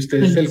y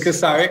usted es el que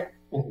sabe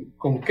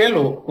con qué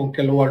lo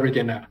va a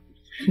rellenar.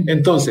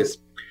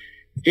 Entonces,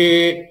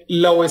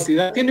 la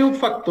obesidad tiene un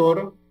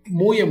factor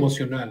muy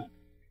emocional.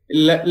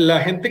 La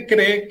gente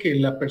cree que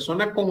la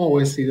persona con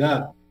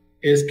obesidad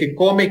es que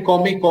come y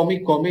come y come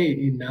y come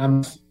y nada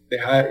más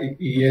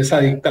y es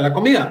adicta a la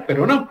comida,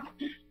 pero no.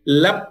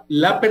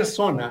 La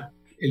persona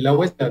en la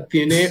obesidad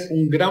tiene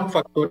un gran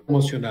factor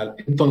emocional.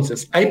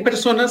 Entonces, hay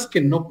personas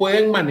que no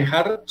pueden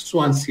manejar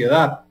su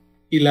ansiedad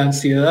y la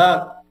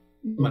ansiedad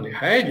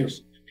maneja a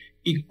ellos.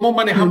 ¿Y cómo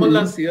manejamos la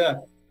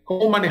ansiedad?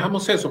 ¿Cómo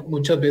manejamos eso?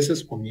 Muchas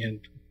veces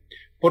comiendo.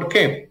 ¿Por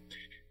qué?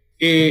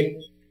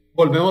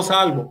 Volvemos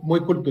a algo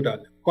muy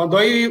cultural. Cuando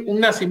hay un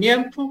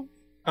nacimiento,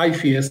 hay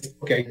fiesta,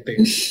 que hay té.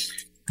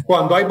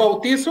 Cuando hay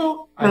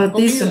bautizo, hay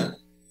comida.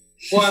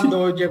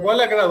 Cuando llegó a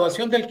la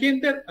graduación del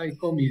kinder, hay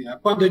comida.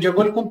 Cuando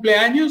llegó el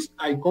cumpleaños,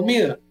 hay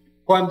comida.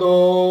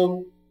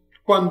 Cuando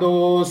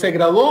se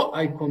graduó,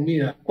 hay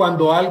comida.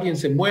 Cuando alguien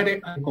se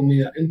muere, hay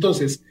comida.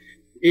 Entonces,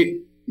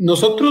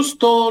 nosotros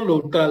todo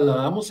lo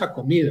trasladamos a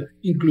comida.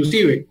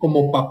 Inclusive,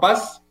 como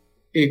papás,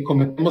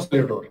 cometemos el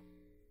error.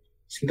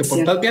 Si te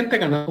portas bien, te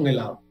ganas un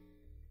helado.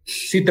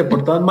 Si te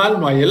portas mal,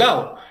 no hay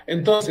helado.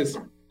 Entonces,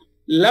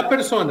 la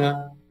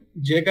persona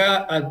llega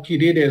a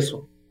adquirir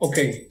eso. Ok,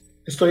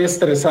 estoy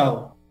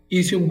estresado,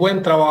 hice un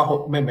buen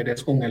trabajo, me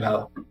merezco un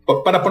helado.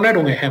 Para poner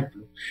un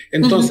ejemplo.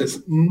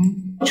 Entonces,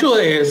 mucho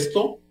de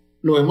esto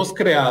lo hemos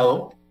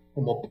creado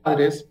como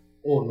padres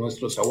o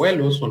nuestros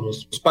abuelos o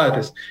nuestros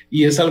padres.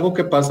 Y es algo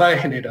que pasa de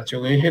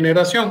generación en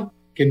generación,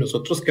 que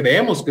nosotros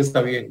creemos que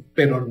está bien,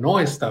 pero no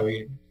está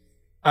bien.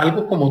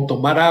 Algo como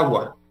tomar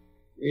agua.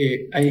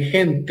 Hay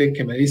gente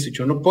que me dice,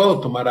 yo no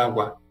puedo tomar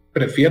agua,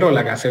 prefiero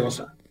la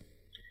gaseosa.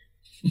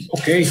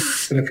 Ok,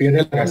 prefiere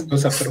la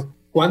gaseosa, pero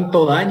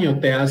 ¿cuánto daño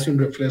te hace un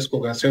refresco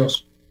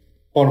gaseoso?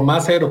 Por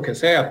más cero que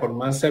sea, por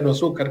más cero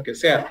azúcar que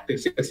sea, te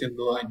sigue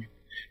haciendo daño.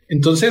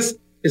 Entonces,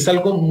 es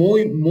algo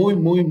muy, muy,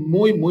 muy,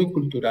 muy, muy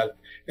cultural.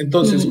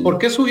 Entonces, ¿por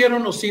qué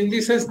subieron los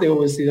índices de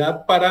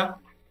obesidad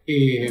para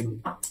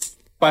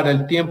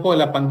el tiempo de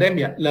la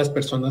pandemia? Las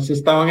personas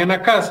estaban en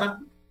la casa,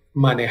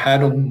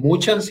 manejaron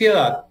mucha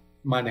ansiedad,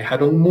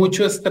 manejaron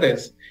mucho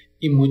estrés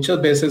y muchas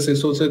veces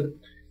eso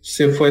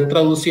se fue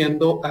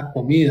traduciendo a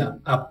comida,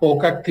 a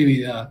poca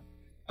actividad,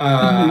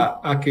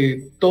 a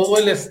que todo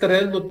el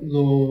estrés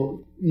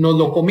nos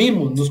lo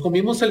comimos, nos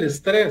comimos el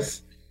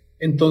estrés.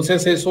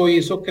 Entonces eso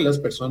hizo que las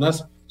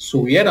personas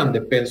subieran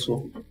de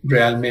peso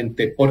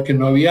realmente, porque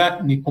no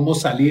había ni cómo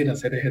salir a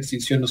hacer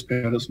ejercicio en los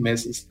primeros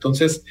meses.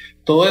 Entonces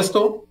todo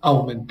esto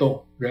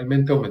aumentó,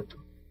 realmente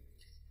aumentó.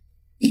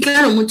 Y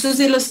claro, muchos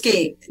de los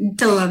que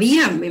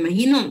todavía, me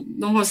imagino,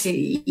 don José,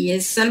 y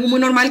es algo muy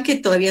normal que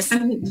todavía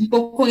están un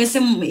poco en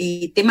ese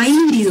tema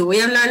híbrido, voy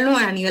a hablarlo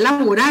a nivel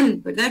laboral,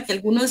 ¿verdad? Que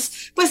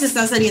algunos pues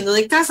están saliendo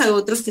de casa,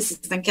 otros que se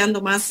están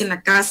quedando más en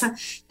la casa,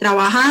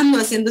 trabajando,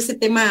 haciendo ese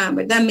tema,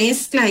 ¿verdad?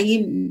 Mezcla,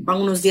 ahí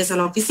van unos días a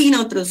la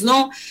oficina, otros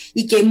no,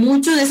 y que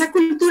mucho de esa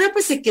cultura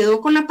pues se quedó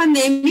con la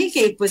pandemia y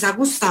que pues ha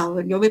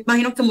gustado. Yo me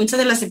imagino que muchas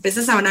de las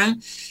empresas habrán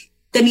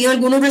tenido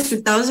algunos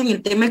resultados en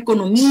el tema de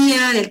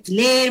economía, de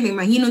alquiler, me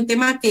imagino un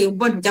tema que,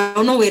 bueno, ya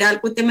uno verá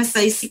algún tema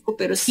estadístico,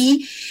 pero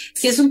sí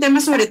es un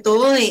tema sobre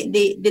todo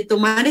de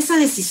tomar esa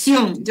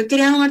decisión. Yo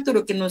quería, don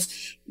Arturo, que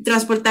nos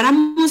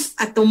transportáramos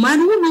a tomar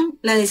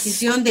la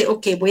decisión de,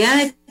 ok, voy a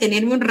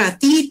detenerme un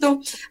ratito,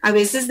 a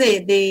veces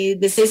de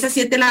 6 a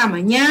 7 de la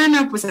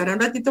mañana, pues habrá un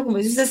ratito, como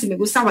dices, si me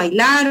gusta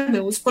bailar, me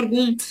busco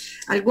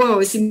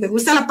algo, si me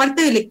gusta la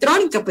parte de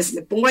electrónica, pues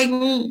me pongo ahí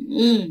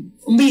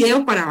un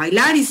video para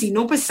bailar, y si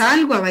no, pues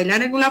salgo a bailar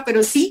en algún lado,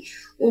 pero sí,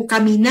 o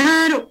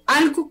caminar, o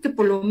algo que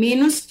por lo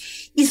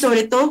menos, y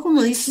sobre todo,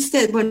 como dice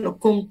usted, bueno,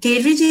 ¿con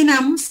qué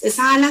rellenamos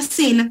esa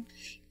alacena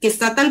que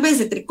está tal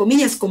vez, entre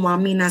comillas, como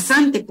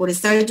amenazante por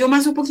estar yo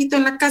más un poquito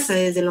en la casa,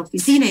 desde la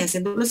oficina y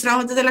haciendo los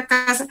trabajos desde la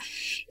casa,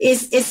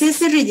 es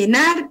ese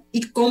rellenar,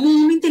 y cómo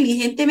uno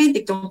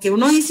inteligentemente, que aunque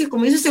uno dice,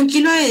 como dice usted, un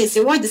kilo de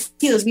cebolla,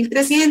 sí,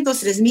 2.300,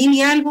 3.000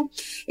 y algo,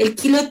 el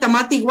kilo de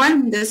tomate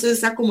igual, de eso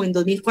está como en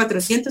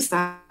 2.400,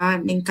 está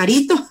en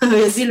carito,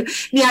 decirlo.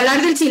 Ni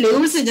hablar del chile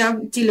dulce, ya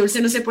chile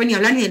dulce no se puede ni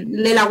hablar, ni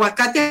el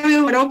aguacate ha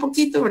mejorado un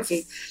poquito,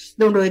 porque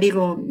don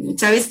Rodrigo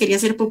Chávez quería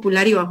ser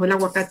popular y bajó el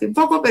aguacate un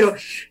poco, pero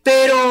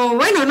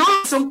bueno, no,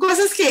 son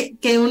cosas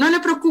que uno le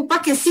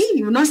preocupa, que sí,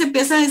 uno se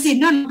empieza a decir,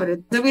 no, pero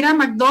voy a ir a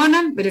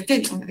McDonald's, pero es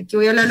que aquí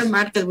voy a hablar los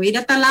martes, voy a ir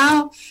a tal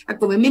lado a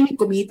comerme mi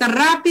comidita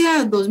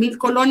rápida, 2.000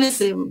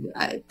 colones,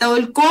 todo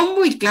el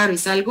combo, y claro, y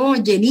salgo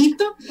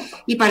llenito,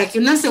 y para que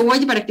una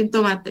cebolla y para que un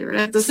tomate,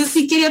 ¿verdad? Entonces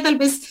sí quería tal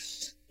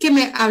vez que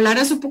me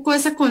hablaras un poco de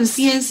esa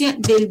conciencia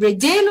del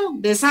relleno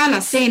de esa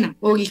alacena,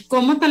 o y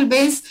cómo tal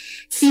vez,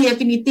 si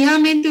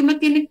definitivamente uno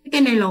tiene que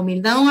tener la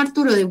humildad, don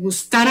Arturo, de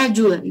buscar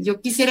ayuda. Y yo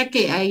quisiera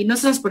que ahí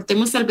nos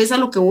transportemos tal vez a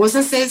lo que vos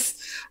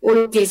haces, o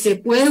lo que se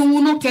puede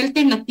uno, qué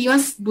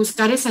alternativas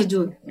buscar esa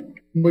ayuda.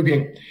 Muy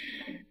bien.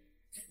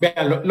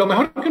 Vean, lo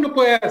mejor que uno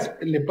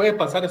le puede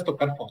pasar es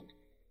tocar fondo.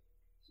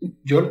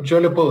 Yo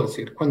le puedo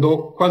decir,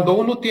 cuando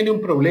uno tiene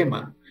un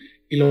problema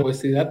y la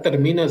obesidad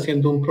termina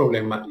siendo un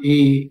problema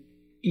y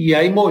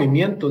hay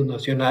movimientos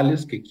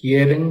nacionales que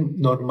quieren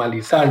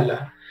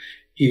normalizarla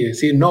y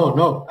decir,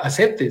 no,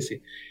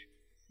 acéptese.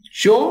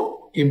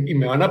 Y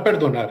me van a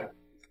perdonar,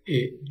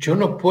 yo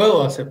no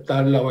puedo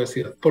aceptar la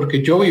obesidad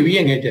porque yo viví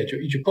en ella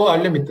y yo puedo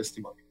darle mi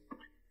testimonio.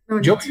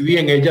 Yo viví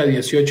en ella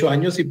 18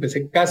 años y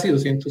pesé casi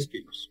 200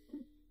 kilos.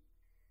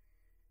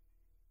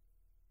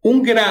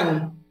 Un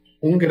gran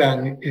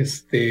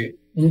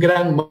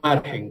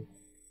margen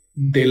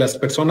de las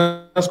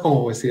personas con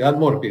obesidad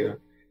mórbida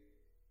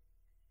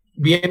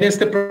viene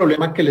este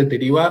problema que les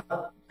deriva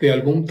de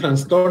algún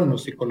trastorno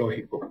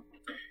psicológico.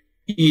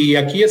 Y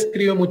aquí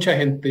escribe mucha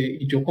gente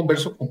y yo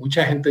converso con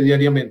mucha gente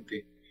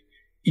diariamente.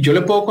 Y yo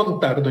le puedo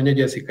contar, doña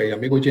Jessica y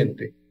amigo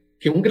oyente,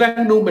 que un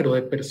gran número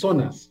de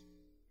personas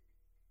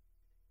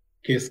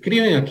que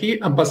escriben aquí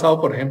han pasado,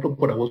 por ejemplo,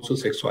 por abusos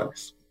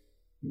sexuales.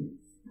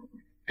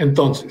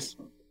 Entonces,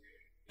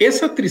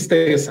 esa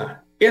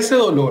tristeza, ese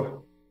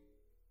dolor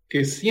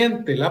que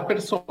siente la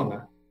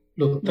persona,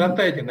 lo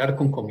trata de llenar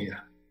con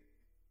comida.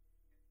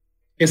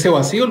 Ese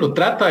vacío lo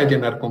trata de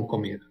llenar con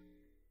comida.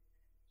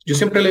 Yo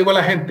siempre le digo a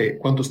la gente,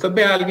 cuando usted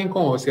ve a alguien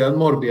con obesidad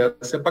mórbida,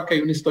 sepa que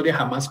hay una historia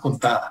jamás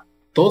contada.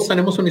 Todos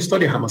tenemos una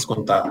historia jamás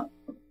contada.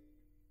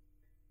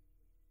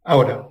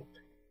 Ahora,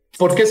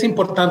 ¿por qué es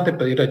importante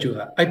pedir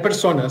ayuda? Hay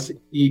personas,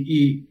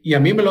 y a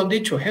mí me lo han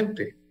dicho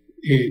gente,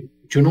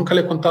 yo nunca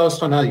le he contado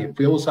esto a nadie,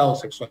 fui abusado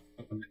sexualmente.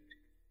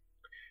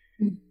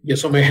 Y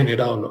eso me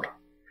genera dolor.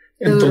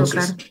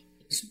 Entonces,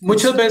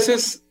 muchas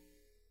veces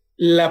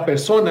la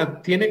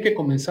persona tiene que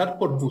comenzar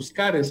por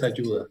buscar esa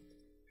ayuda,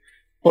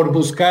 por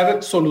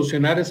buscar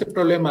solucionar ese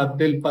problema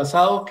del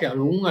pasado que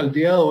aún al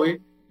día de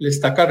hoy le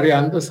está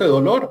acarreando ese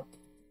dolor.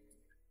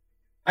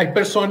 Hay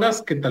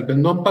personas que tal vez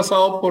no han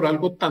pasado por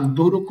algo tan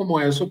duro como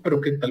eso, pero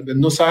que tal vez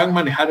no saben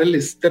manejar el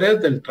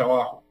estrés del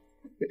trabajo,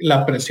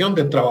 la presión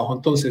del trabajo.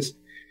 Entonces,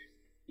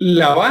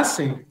 la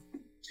base,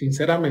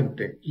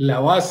 sinceramente, la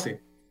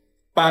base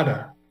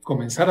para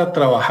comenzar a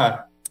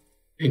trabajar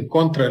en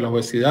contra de la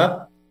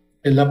obesidad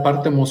es la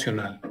parte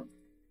emocional.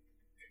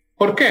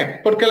 ¿Por qué?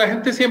 Porque la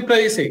gente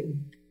siempre dice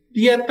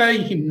dieta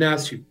y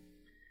gimnasio,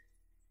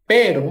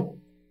 pero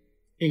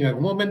en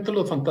algún momento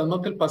los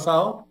fantasmas del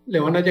pasado le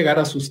van a llegar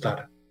a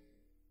asustar.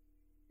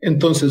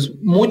 Entonces,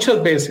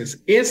 muchas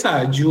veces esa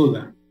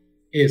ayuda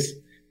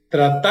es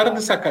tratar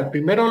de sacar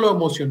primero lo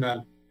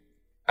emocional,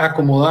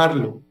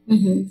 acomodarlo,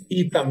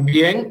 y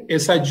también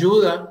esa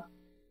ayuda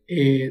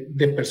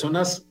de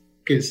personas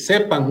que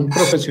sepan, un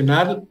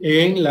profesional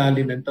en la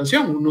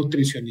alimentación, un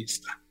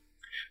nutricionista.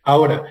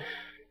 Ahora,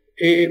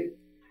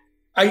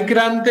 hay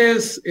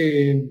grandes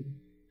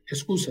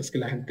excusas que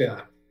la gente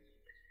da.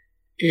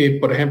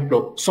 Por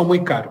ejemplo, son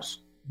muy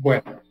caros.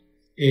 Bueno,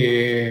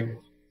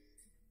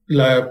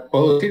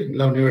 puedo decir,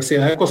 la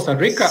Universidad de Costa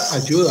Rica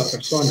ayuda a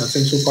personas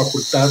en su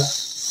facultad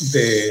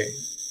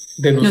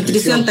de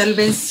nutrición. Tal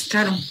vez,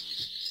 claro.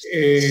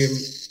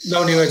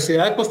 La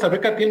Universidad de Costa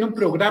Rica tiene un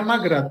programa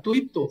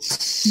gratuito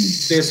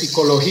de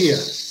psicología.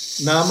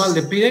 Nada más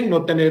le piden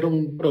no tener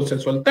un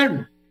proceso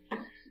alterno.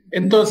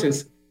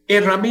 Entonces,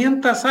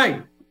 herramientas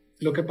hay.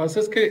 Lo que pasa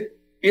es que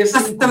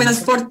hasta me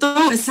transporto,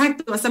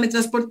 exacto, hasta me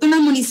transporto en las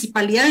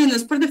municipalidades, no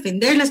es por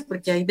defenderlas,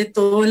 porque hay de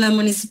todo en las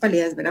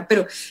municipalidades, ¿verdad?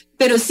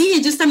 Pero sí,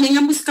 ellos también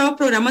han buscado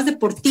programas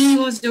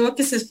deportivos, yo veo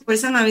que se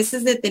esfuerzan a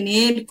veces de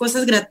tener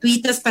cosas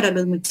gratuitas para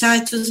los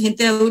muchachos,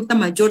 gente adulta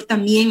mayor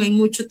también, hay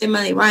mucho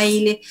tema de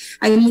baile,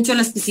 hay mucho en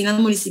las piscinas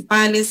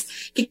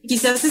municipales, que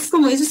quizás es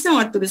como dice usted,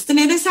 Arturo, es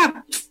tener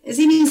esa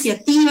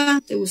iniciativa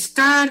de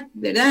buscar,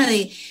 ¿verdad?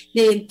 De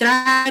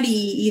entrar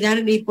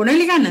y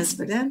ponerle ganas,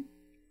 ¿verdad?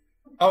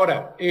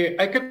 Ahora,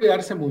 hay que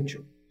cuidarse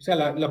mucho. O sea,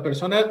 la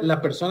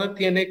persona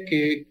tiene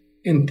que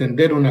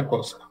entender una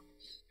cosa.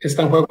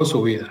 Está en juego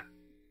su vida.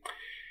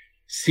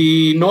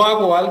 Si no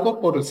hago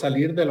algo por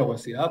salir de la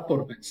obesidad,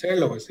 por vencer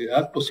la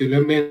obesidad,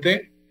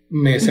 posiblemente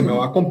se me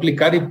va a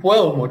complicar y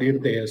puedo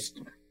morir de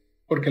esto.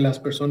 Porque las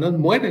personas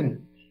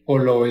mueren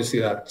por la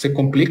obesidad, se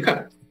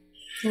complican.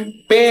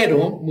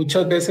 Pero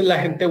muchas veces la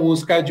gente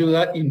busca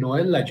ayuda y no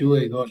es la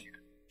ayuda idónea.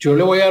 Yo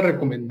le voy a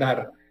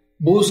recomendar,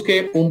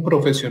 busque un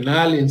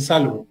profesional en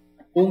salud,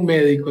 un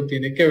médico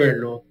tiene que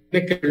verlo,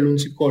 tiene que verlo un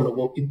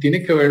psicólogo y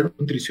tiene que verlo un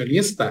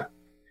nutricionista.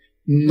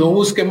 No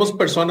busquemos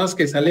personas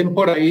que salen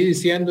por ahí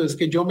diciendo es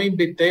que yo me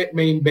inventé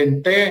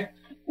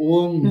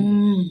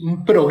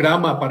un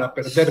programa para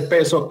perder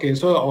peso, que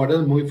eso ahora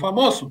es muy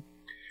famoso.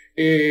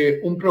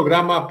 Un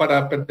programa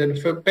para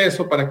perder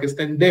peso, para que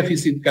esté en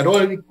déficit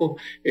calórico.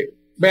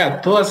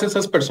 Vea, todas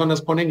esas personas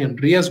ponen en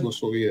riesgo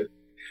su vida.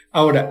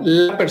 Ahora,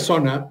 la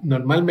persona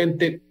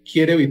normalmente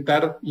quiere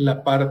evitar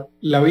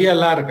la vía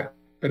larga,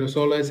 pero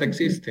solo esa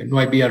existe, no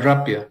hay vía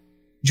rápida.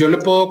 Yo le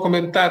puedo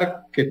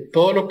comentar que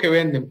todo lo que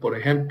venden, por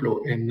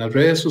ejemplo, en las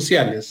redes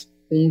sociales,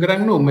 un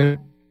gran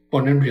número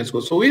pone en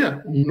riesgo su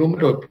vida. Un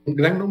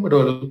gran número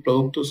de los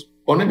productos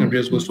ponen en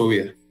riesgo su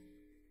vida.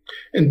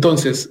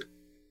 Entonces,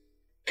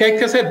 ¿qué hay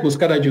que hacer?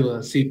 Buscar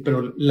ayuda, sí,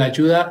 pero la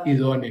ayuda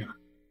idónea,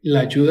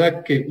 la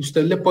ayuda que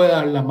usted le pueda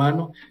dar la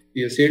mano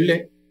y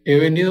decirle, he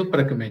venido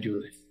para que me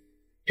ayude,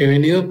 he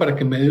venido para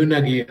que me dé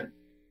una guía.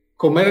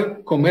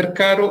 Comer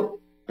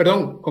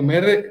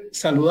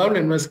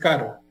saludable no es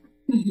caro,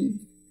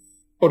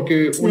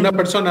 porque una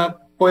persona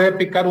puede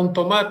picar un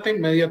tomate,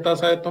 media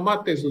taza de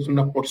tomate, eso es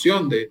una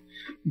porción de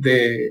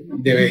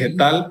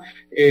vegetal,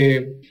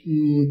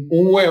 un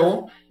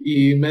huevo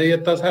y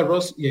media taza de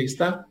arroz, y ahí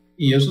está.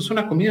 Y eso es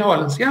una comida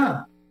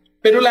balanceada.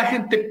 Pero la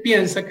gente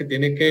piensa que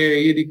tiene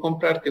que ir y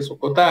comprar queso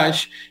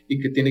cottage y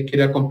que tiene que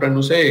ir a comprar,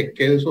 no sé,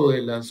 queso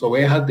de las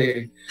ovejas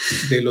de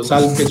los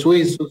Alpes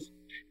suizos.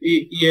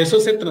 Y eso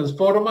se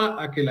transforma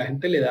a que la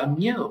gente le da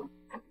miedo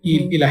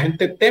y la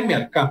gente teme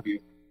al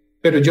cambio.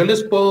 Pero yo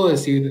les puedo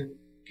decir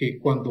que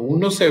cuando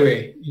uno se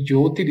ve, yo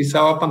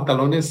utilizaba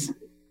pantalones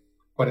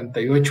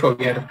 48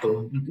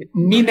 abiertos,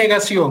 mi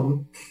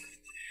negación,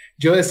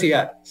 yo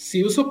decía,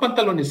 si uso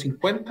pantalones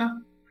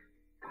 50,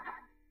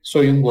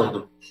 soy un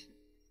gordo.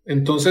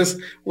 Entonces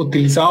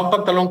utilizaba un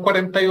pantalón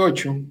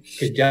 48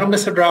 que ya no me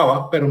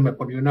cerraba, pero me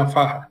ponía una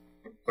faja.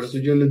 Por eso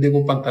yo les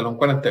digo pantalón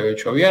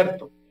 48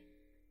 abierto.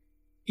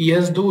 Y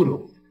es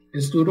duro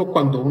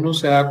cuando uno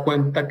se da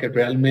cuenta que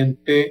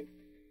realmente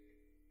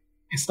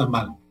está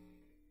mal.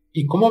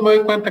 ¿Y cómo me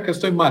doy cuenta que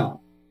estoy mal?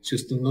 Si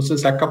usted no se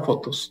saca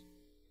fotos,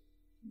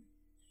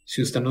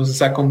 si usted no se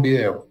saca un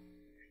video,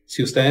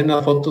 si usted en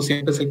la foto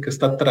siempre es el que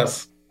está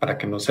atrás para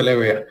que no se le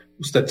vea,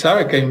 usted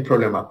sabe que hay un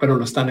problema, pero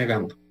lo está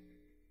negando.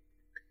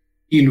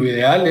 Y lo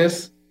ideal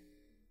es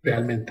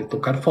realmente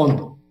tocar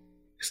fondo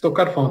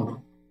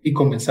y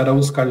comenzar a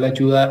buscar la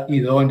ayuda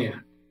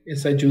idónea,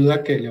 esa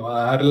ayuda que le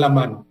va a dar la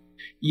mano.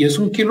 Y es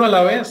 1 kilo a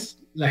la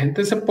vez. La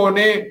gente se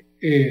pone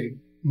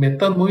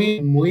metas muy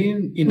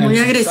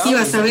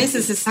agresivas a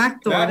veces,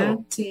 exacto.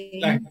 Claro. Sí.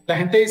 La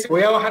gente dice,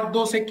 voy a bajar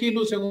 12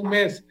 kilos en un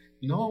mes.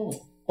 No,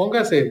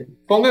 póngase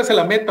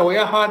la meta, voy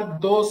a bajar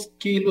 2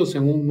 kilos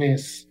en un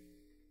mes.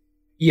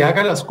 Y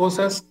haga las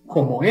cosas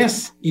como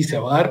es y se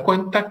va a dar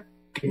cuenta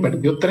que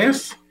perdió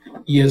 3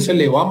 y ese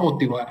le va a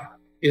motivar.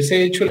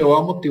 Ese hecho le va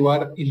a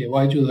motivar y le va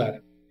a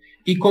ayudar.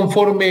 Y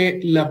conforme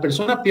la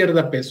persona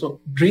pierda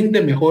peso,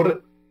 rinde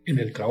mejor en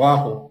el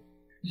trabajo,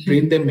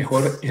 rinde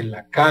mejor en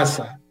la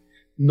casa,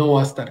 no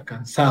va a estar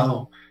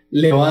cansado,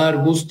 le va a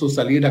dar gusto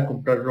salir a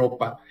comprar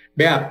ropa.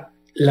 Vea,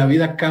 la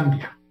vida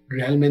cambia,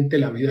 realmente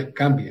la vida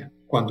cambia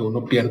cuando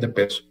uno pierde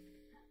peso.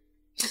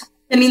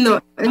 Qué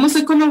lindo. Hemos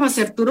hoy con don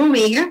José Arturo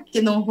Vega,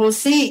 que don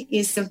José,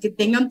 aunque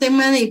tenga un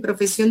tema de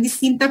profesión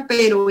distinta,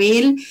 pero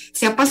él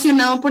se ha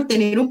apasionado por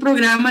tener un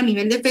programa a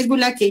nivel de Facebook,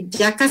 que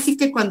ya casi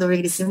que cuando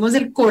regresemos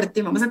del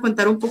corte vamos a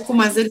contar un poco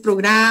más del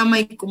programa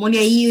y cómo le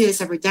ha ido, de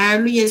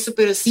desarrollarlo y eso,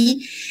 pero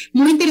sí,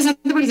 muy interesante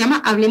porque se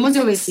llama Hablemos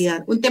de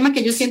Obesidad, un tema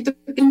que yo siento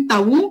que es un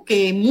tabú,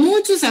 que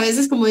muchos a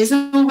veces, como dice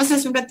don José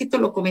hace un ratito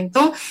lo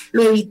comentó,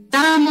 lo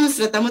evitamos,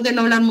 tratamos de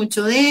no hablar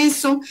mucho de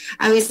eso,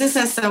 a veces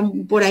hasta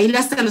por ahí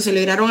hasta lo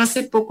celebraron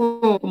hace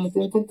poco como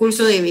un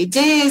concurso de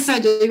belleza,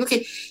 yo digo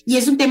que, y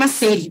es un tema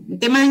serio, un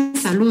tema de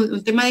salud,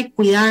 un tema de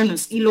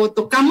cuidarnos, y lo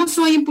tocamos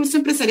hoy en Pulso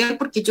Empresarial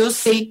porque yo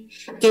sé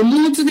que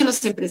muchos de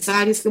los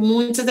empresarios, que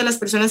muchas de las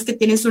personas que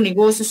tienen su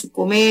negocio, su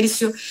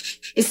comercio,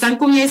 están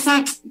con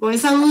esa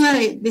duda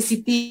de si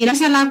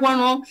tirarse al agua o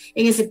no,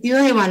 en el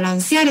sentido de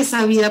balancear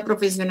esa vida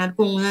profesional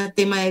con un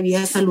tema de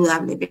vida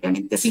saludable,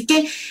 realmente. Así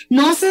que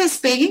no se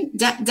despeguen,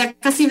 ya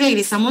casi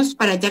regresamos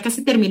para ya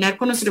casi terminar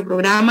con nuestro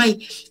programa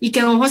y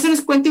que don José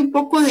nos cuente un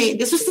poco de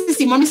esos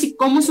testimonios y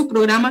cómo su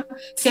programa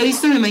se ha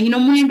visto, me imagino,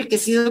 muy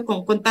enriquecido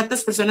con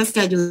tantas personas que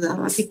ha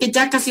ayudado. Así que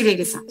ya casi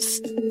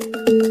regresamos.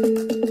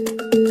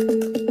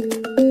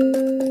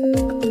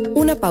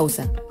 Una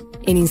pausa.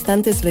 En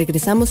instantes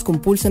regresamos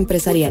con Pulso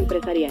Empresarial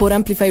por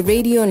Amplify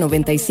Radio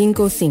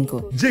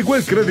 95.5. Llegó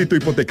el crédito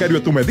hipotecario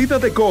a tu medida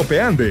de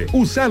Coopeande.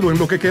 Úsalo en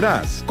lo que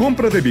querás.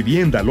 Compra de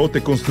vivienda,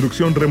 lote,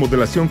 construcción,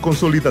 remodelación,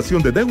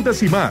 consolidación de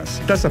deudas y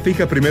más. Tasa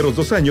fija primeros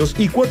 2 años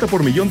y cuota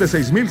por millón de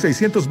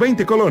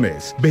 6,620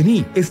 colones.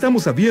 Vení,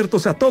 estamos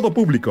abiertos a todo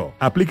público.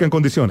 Aplican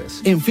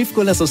condiciones. En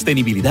FIFCO la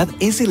sostenibilidad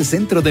es el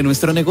centro de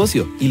nuestro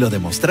negocio y lo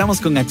demostramos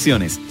con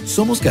acciones.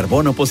 Somos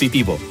carbono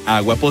positivo,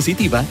 agua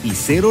positiva y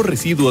 0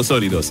 residuos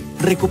sólidos.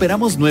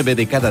 Recuperamos 9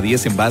 de cada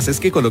 10 envases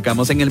que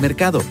colocamos en el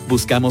mercado.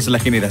 Buscamos la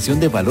generación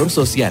de valor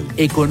social,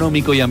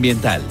 económico y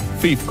ambiental.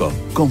 FIFCO,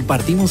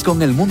 compartimos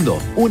con el mundo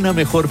una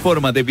mejor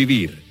forma de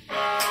vivir.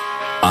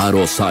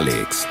 Aros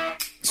Alex.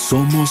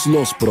 Somos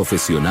los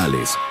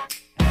profesionales.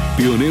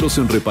 Pioneros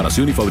en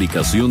reparación y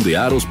fabricación de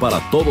aros para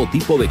todo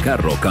tipo de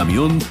carro,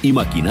 camión y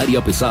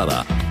maquinaria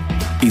pesada.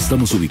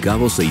 Estamos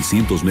ubicados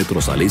 600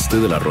 metros al este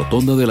de la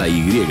rotonda de la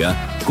Y,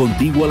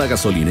 contigua a la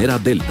gasolinera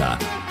Delta.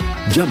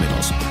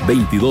 Llámenos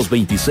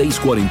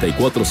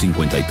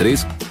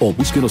 2226-4453 o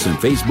búsquenos en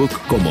Facebook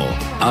como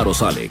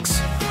Aros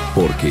Alex,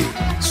 porque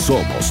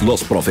somos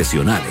los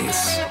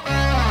profesionales.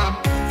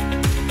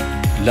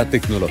 La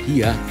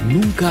tecnología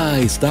nunca ha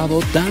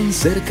estado tan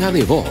cerca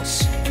de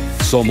vos.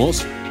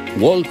 Somos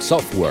Walk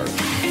Software.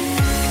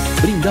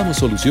 Brindamos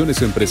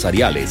soluciones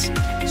empresariales,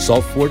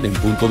 software en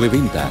punto de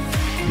venta,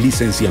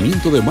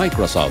 licenciamiento de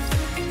Microsoft,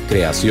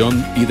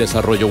 creación y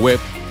desarrollo web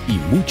y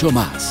mucho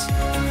más.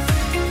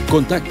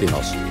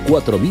 Contáctenos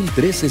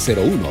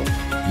 401301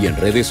 y en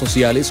redes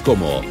sociales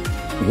como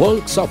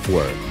Walk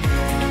Software.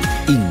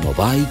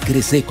 Innova y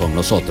crece con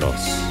nosotros.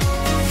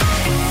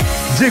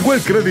 Llegó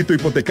el crédito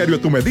hipotecario a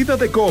tu medida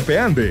de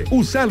Coopeande.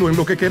 Úsalo en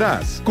lo que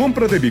querás.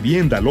 Compra de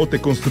vivienda, lote,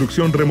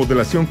 construcción,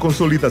 remodelación,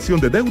 consolidación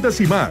de deudas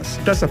y más.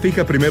 Tasa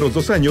fija primeros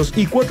 2 años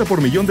y cuota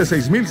por millón de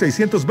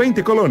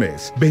 6,620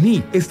 colones.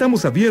 Vení,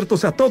 estamos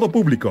abiertos a todo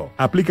público.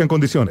 Aplican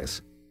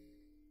condiciones.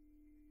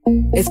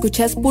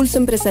 Escuchás Pulso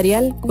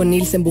Empresarial con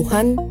Nilsen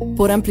Buján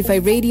por Amplify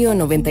Radio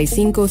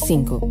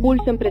 95.5.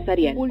 Pulso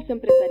Empresarial. Pulso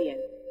Empresarial.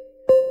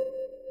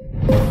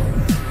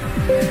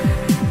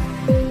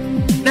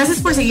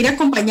 Gracias por seguir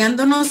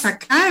acompañándonos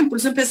acá en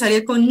Pulso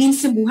Empresarial con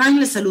Nilsen Buján.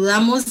 Les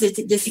saludamos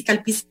desde Jessica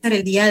Alpizar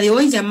el día de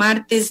hoy, ya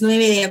martes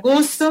 9 de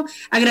agosto,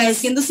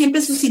 agradeciendo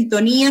siempre su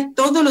sintonía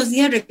todos los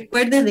días.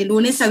 Recuerde, de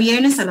lunes a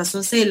viernes a las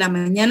 11 de la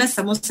mañana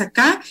estamos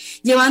acá,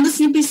 llevando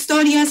siempre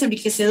historias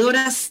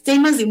enriquecedoras,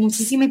 temas de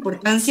muchísima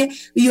importancia,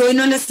 y hoy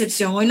no es la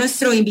excepción. Hoy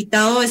nuestro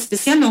invitado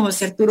especial, don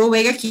José Arturo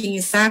Vega, quien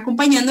está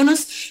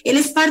acompañándonos. Él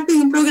es parte de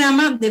un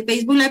programa de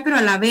Facebook Live, pero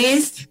a la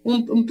vez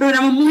un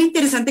programa muy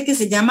interesante que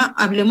se llama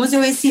Hablemos de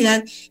Obesidad,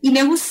 y me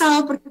ha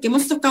gustado porque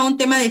hemos tocado un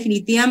tema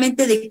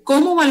definitivamente de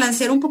cómo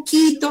balancear un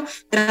poquito,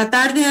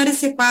 tratar de dar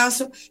ese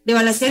paso, de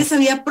balancear esa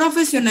vida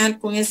profesional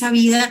con esa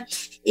vida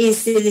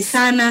de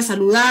sana,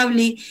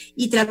 saludable,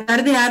 y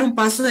tratar de dar un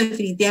paso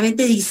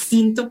definitivamente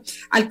distinto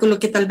al con lo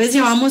que tal vez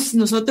llevamos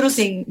nosotros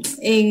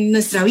en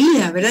nuestra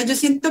vida, ¿verdad? Yo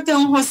siento que,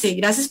 don José,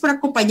 gracias por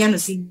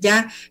acompañarnos y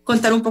ya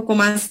contar un poco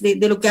más de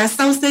lo que ha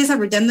estado usted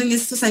desarrollando en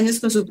estos años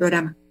con su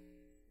programa.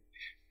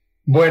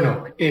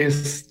 Bueno,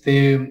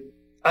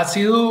 ha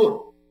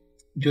sido,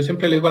 yo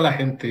siempre le digo a la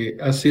gente,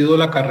 ha sido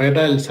la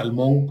carrera del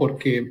salmón,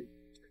 porque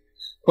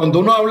cuando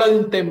uno habla de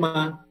un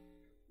tema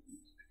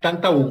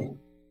tan tabú,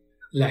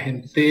 la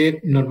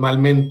gente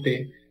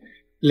normalmente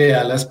le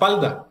da la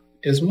espalda.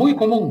 Es muy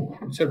común,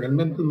 o sea,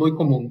 realmente es muy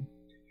común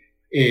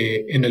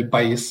en el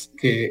país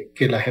que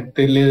la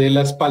gente le dé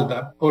la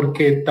espalda,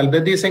 porque tal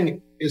vez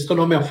dicen, esto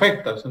no me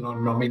afecta, o sea,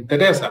 no me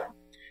interesa.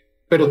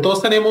 Pero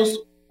todos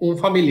tenemos un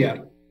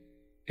familiar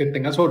que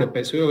tenga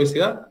sobrepeso y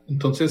obesidad,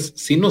 entonces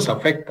sí nos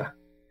afecta.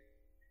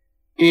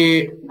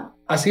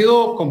 Ha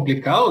sido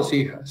complicado,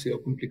 sí, ha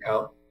sido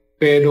complicado,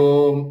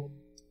 pero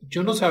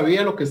yo no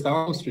sabía lo que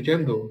estaba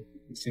construyendo,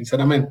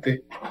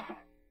 sinceramente,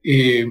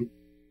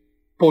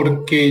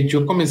 porque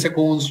yo comencé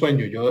con un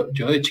sueño. Yo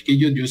de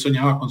chiquillo yo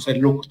soñaba con ser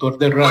locutor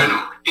de radio.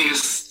 Bueno,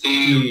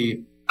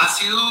 ha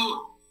sido,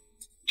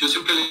 yo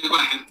siempre le digo a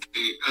la gente,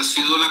 ha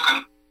sido la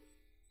carrera.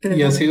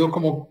 Y ha sido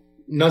como,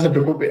 no se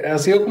preocupe, ha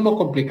sido como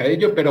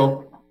complicadillo,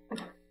 pero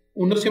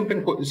uno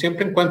siempre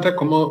encuentra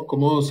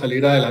cómo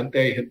salir adelante.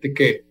 Hay gente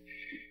que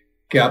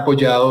ha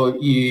apoyado,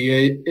 y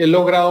he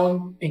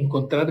logrado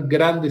encontrar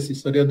grandes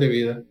historias de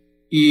vida.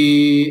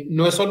 Y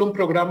no es solo un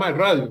programa de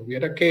radio,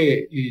 viera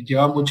que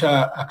lleva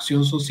mucha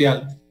acción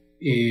social.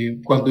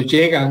 Cuando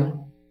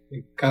llegan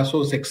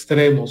casos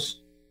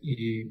extremos,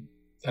 y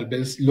tal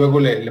vez luego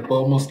le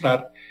puedo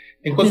mostrar,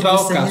 he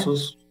encontrado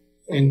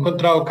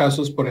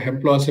casos, por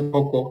ejemplo, hace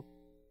poco,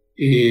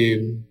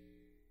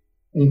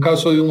 un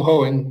caso de un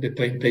joven de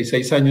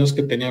 36 años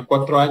que tenía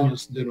 4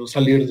 años de no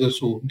salir de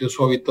su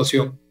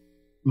habitación.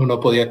 No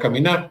podía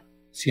caminar.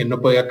 Si él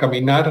no podía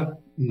caminar,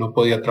 no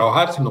podía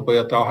trabajar. Si no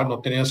podía trabajar, no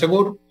tenía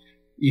seguro.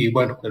 Y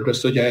bueno, el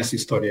resto ya es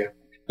historia.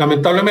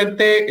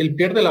 Lamentablemente, él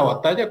pierde la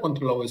batalla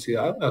contra la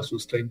obesidad a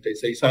sus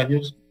 36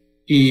 años.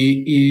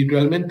 Y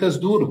realmente es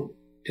duro.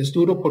 Es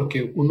duro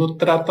porque uno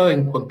trata de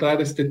encontrar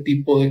este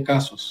tipo de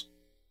casos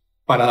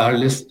para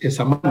darles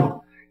esa mano.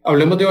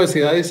 Hablemos de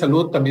Obesidad y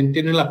Salud, también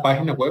tiene la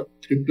página web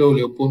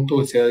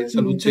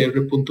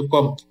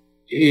www.obesidadsaludcr.com.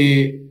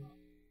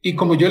 Y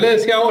como yo le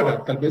decía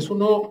ahora, tal vez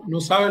uno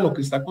no sabe lo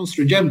que está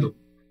construyendo.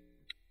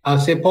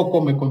 Hace poco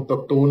me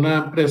contactó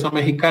una empresa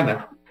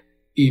mexicana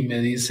y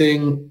me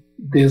dicen,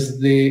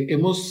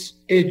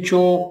 hemos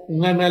hecho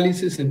un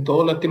análisis en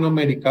toda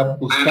Latinoamérica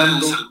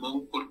buscando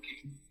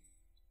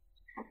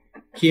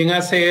quién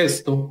hace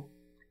esto,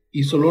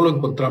 y solo lo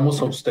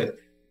encontramos a usted.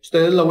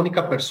 Usted es la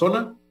única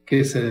persona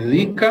que se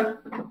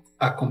dedica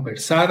a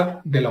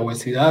conversar de la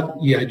obesidad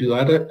y a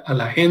ayudar a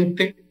la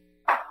gente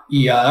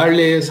y a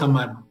darle esa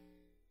mano.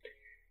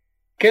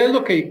 ¿Qué es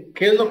lo que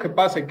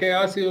pasa? ¿Qué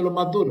ha sido lo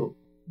más duro?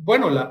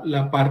 Bueno,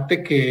 la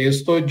parte que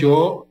esto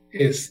yo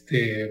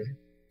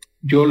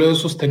lo he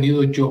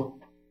sostenido yo,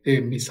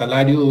 mi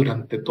salario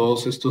durante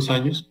todos estos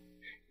años,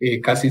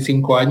 casi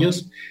 5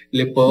 años.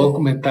 Le puedo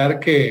comentar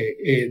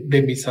que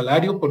de mi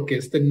salario, porque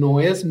este no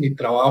es mi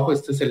trabajo,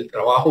 este es el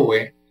trabajo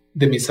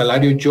de mi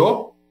salario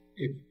yo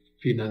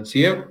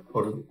financié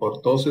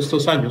por todos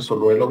estos años, o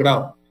lo he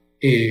logrado,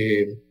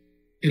 el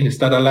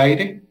estar al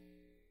aire.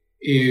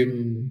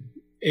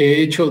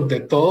 He hecho de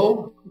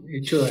todo,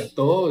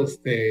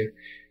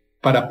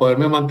 para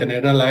poderme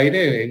mantener al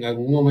aire. En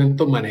algún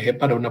momento manejé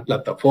para una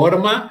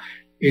plataforma.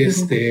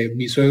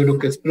 Mi suegro,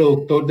 que es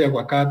productor de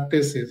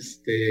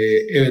aguacates,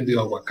 he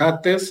vendido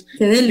aguacates.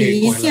 ¡Qué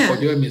delicia! Con el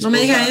apoyo de mi esposa. No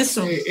me diga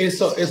eso.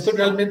 Esto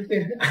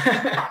realmente,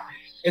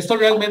 esto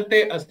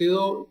realmente ha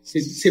sido,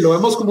 si lo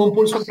vemos como un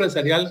pulso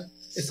empresarial,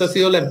 esta ha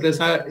sido la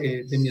empresa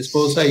de mi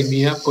esposa y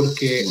mía,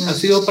 porque ha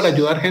sido para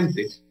ayudar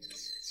gente.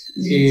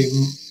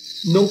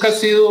 Nunca ha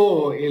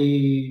sido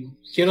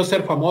quiero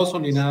ser famoso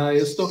ni nada de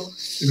esto.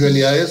 En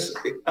realidad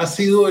ha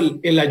sido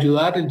el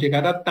ayudar, el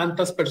llegar a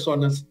tantas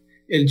personas,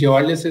 el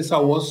llevarles esa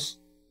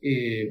voz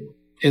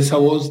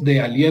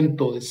de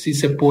aliento, de sí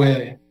se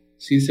puede,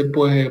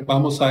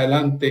 vamos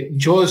adelante.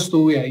 Yo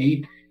estuve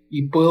ahí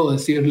y puedo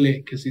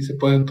decirle que sí se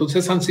puede.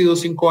 Entonces han sido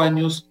 5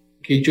 años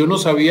que yo no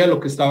sabía lo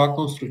que estaba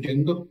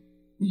construyendo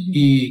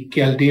y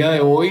que al día de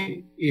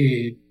hoy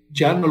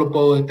ya no lo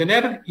puedo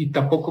detener y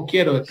tampoco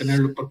quiero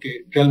detenerlo,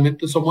 porque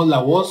realmente somos la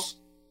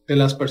voz de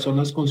las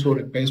personas con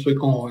sobrepeso y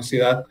con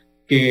obesidad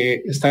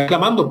que están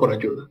clamando por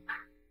ayuda.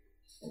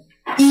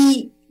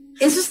 Y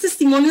esos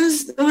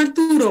testimonios, don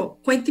Arturo,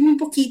 cuénteme un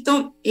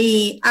poquito,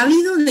 ¿ha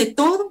habido de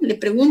todo? Le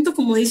pregunto,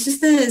 como dice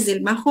usted, desde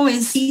el más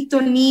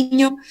jovencito,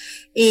 niño.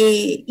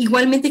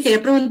 Igualmente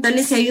quería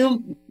preguntarle si ha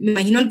habido, me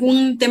imagino,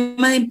 algún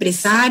tema de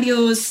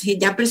empresarios,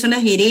 ya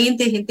personas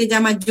gerentes, gente ya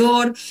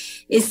mayor,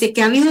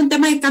 que ha habido un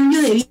tema de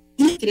cambio de vida.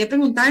 Quería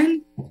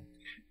preguntarle.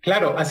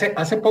 Claro,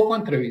 hace poco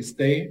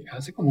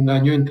hace como un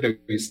año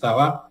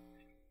entrevistaba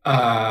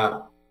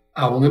a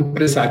un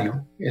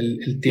empresario.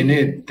 Él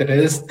tiene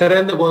tres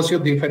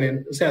negocios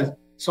diferentes, o sea,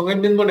 son el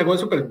mismo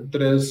negocio, pero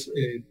tres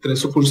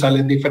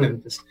sucursales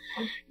diferentes.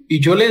 Y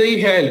yo le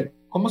dije a él,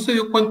 ¿cómo se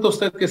dio cuenta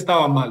usted que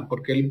estaba mal?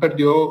 Porque él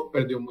perdió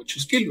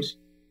muchos kilos.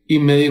 Y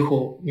me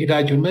dijo,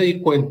 mira, yo me di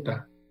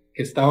cuenta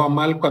que estaba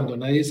mal cuando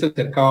nadie se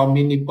acercaba a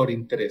mí ni por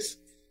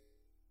interés.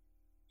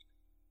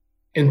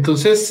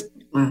 Entonces,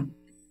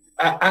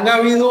 han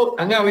habido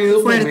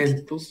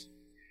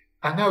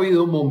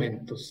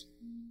momentos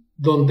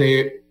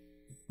donde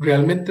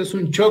realmente es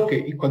un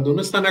choque, y cuando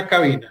uno está en la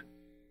cabina,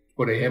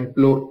 por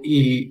ejemplo,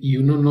 y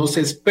uno no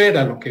se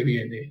espera lo que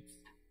viene,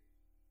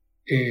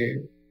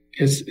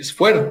 es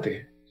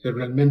fuerte,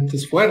 realmente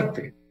es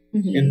fuerte.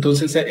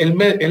 Entonces él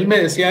me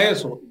decía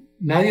eso,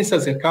 nadie se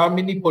acercaba a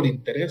mí ni por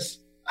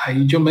interés.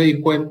 Ahí yo me di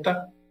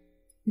cuenta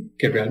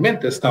que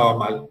realmente estaba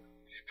mal.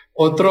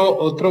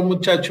 Otro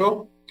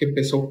muchacho que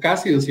pesó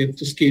casi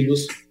 200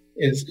 kilos,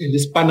 él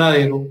es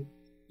panadero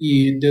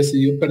y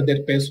decidió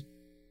perder peso.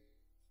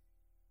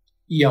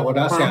 Y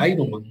ahora hace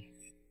Ironman.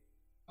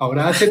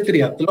 Ahora hace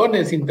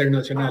triatlones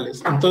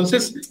internacionales.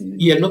 Entonces,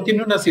 y él no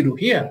tiene una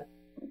cirugía.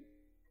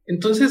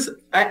 Entonces,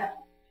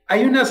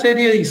 hay una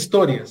serie de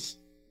historias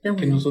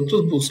que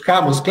nosotros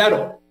buscamos.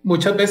 Claro,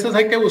 muchas veces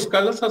hay que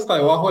buscarlas hasta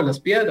debajo de las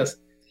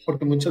piedras,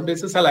 porque muchas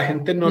veces a la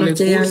gente no les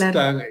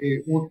gusta.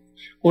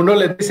 Uno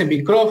le dice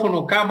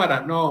micrófono,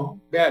 cámara,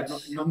 no, vea,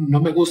 no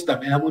me gusta,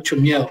 me da mucho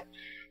miedo.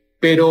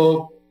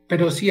 Pero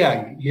sí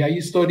hay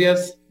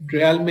historias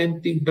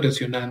realmente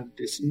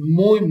impresionantes,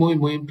 muy, muy,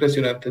 muy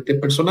impresionantes, de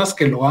personas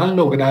que lo han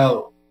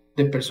logrado,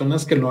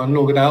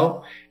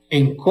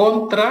 en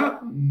contra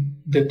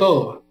de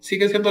todo.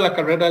 Sigue siendo la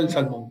carrera del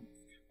salmón,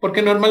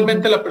 porque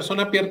normalmente la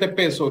persona pierde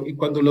peso y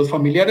cuando los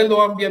familiares lo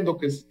van viendo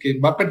que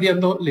va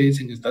perdiendo, le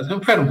dicen, ¿estás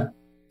enfermo?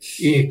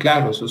 Y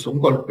claro, eso es un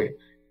golpe.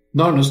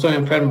 No estoy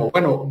enfermo.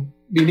 Bueno,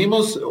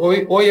 vinimos,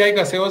 hoy hay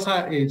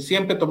gaseosa,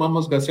 siempre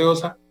tomamos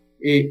gaseosa,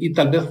 y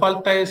tal vez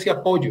falta ese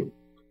apoyo.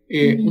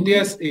 Un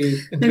día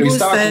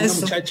entrevistaba a una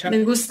muchacha.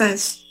 Me gusta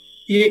eso.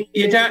 Y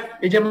ella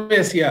me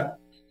decía,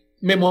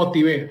 me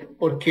motivé,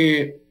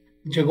 porque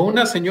llegó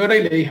una señora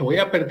y le dije, voy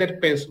a perder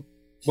peso,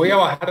 voy a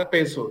bajar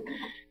peso.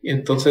 Y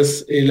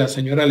entonces la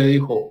señora le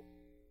dijo,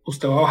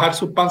 usted va a bajar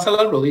su panza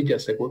a las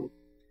rodillas, seguro.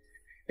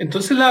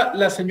 Entonces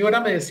la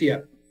señora me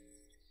decía,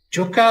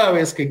 yo cada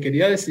vez que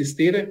quería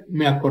desistir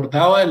me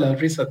acordaba de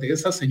las risas de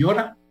esa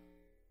señora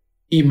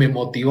y me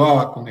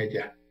motivaba con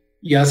ella.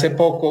 Y hace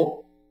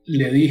poco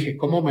le dije,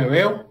 ¿cómo me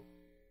veo?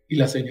 Y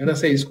la señora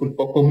se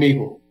disculpó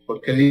conmigo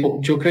porque dijo,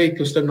 yo creí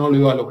que usted no lo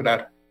iba a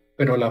lograr,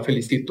 pero la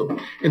felicito.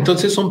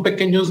 Entonces son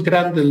pequeños,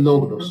 grandes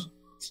logros.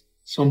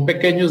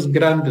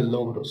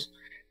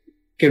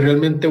 Que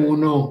realmente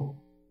uno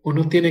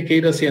tiene que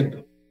ir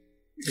haciendo.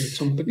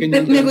 Son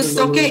pequeños, grandes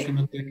logros que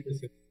uno tiene que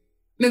hacer.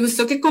 Me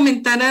gustó que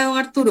comentara, don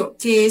Arturo,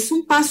 que es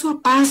un paso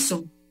a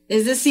paso.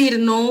 Es decir,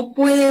 no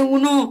puede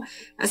uno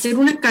hacer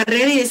una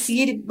carrera y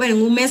decir, bueno,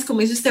 en un mes,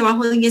 como dice usted,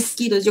 bajo 10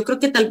 kilos. Yo creo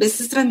que tal vez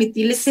es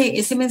transmitirle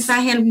ese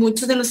mensaje a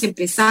muchos de los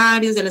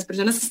empresarios, de las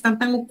personas que están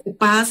tan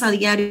ocupadas a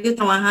diario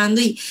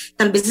trabajando y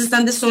tal vez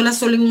están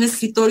solo en un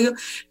escritorio,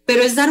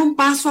 pero es dar un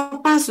paso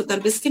a paso.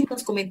 Tal vez que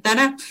nos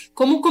comentara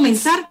cómo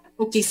comenzar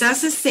o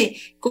quizás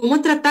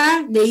cómo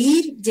tratar de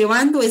ir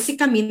llevando ese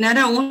caminar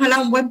a ojalá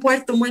un buen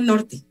puerto, un buen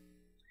norte.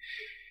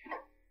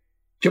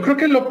 Yo creo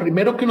que lo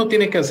primero que uno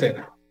tiene que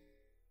hacer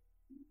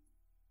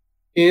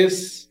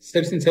es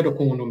ser sincero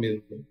con uno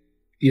mismo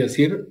y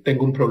decir,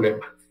 tengo un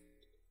problema.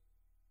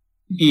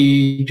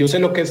 Y yo sé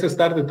lo que es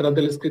estar detrás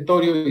del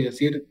escritorio y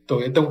decir,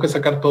 todavía tengo que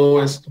sacar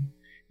todo esto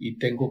y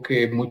tengo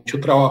que mucho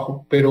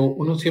trabajo, pero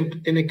uno siempre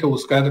tiene que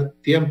buscar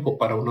tiempo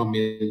para uno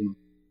mismo.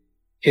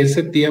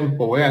 Ese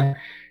tiempo, vean,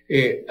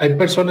 hay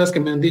personas que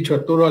me han dicho,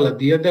 Arturo, a las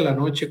 10 de la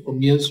noche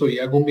comienzo y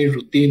hago mi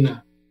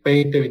rutina,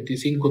 20,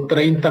 25,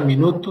 30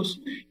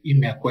 minutos y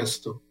me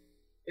acuesto.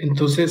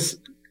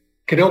 Entonces,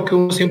 creo que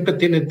uno siempre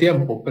tiene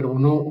tiempo, pero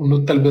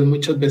uno tal vez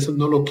muchas veces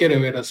no lo quiere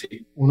ver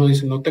así. Uno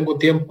dice, no tengo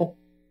tiempo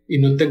y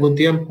no tengo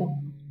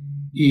tiempo.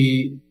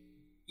 Y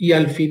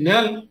al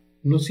final,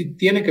 uno sí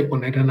tiene que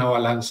poner en la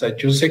balanza.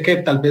 Yo sé que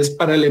tal vez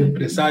para el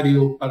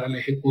empresario, para el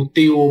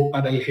ejecutivo,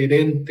 para el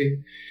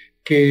gerente,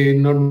 que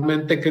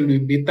normalmente que lo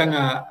invitan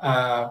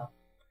a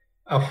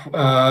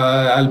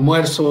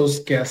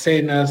almuerzos, que a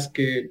cenas,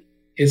 que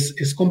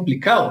es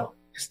complicado,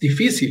 es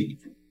difícil,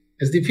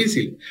 es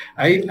difícil.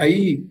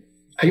 Hay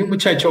un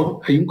muchacho,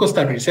 hay un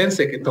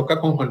costarricense que toca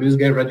con Juan Luis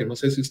Guerra, yo no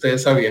sé si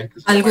ustedes sabían. Que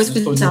algo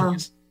escuchado.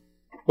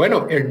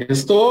 Bueno,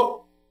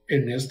 Ernesto,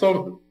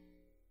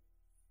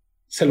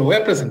 se lo voy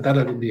a presentar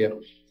algún día.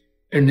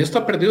 Ernesto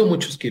ha perdido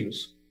muchos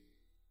kilos.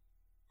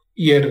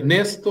 Y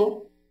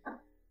Ernesto,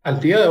 al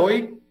día de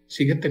hoy,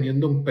 sigue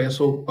teniendo un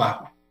peso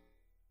bajo.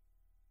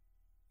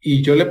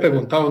 Y yo le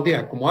preguntaba un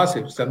día, ¿cómo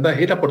hace? Usted anda de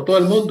gira por todo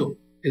el mundo.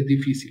 Es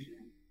difícil.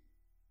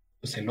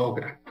 Pues se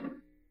logra.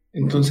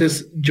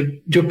 Entonces,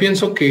 yo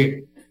pienso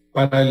que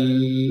para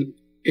el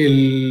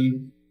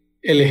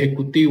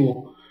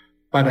ejecutivo,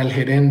 para el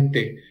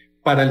gerente,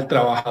 para el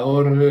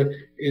trabajador,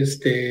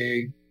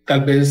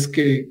 tal vez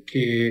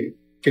que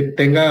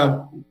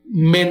tenga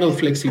menos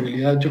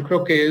flexibilidad, yo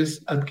creo que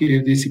es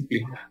adquirir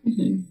disciplina.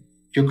 Uh-huh.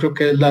 Yo creo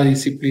que es la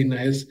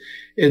disciplina, es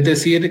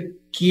decir,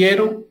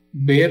 quiero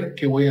ver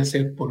qué voy a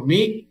hacer por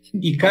mí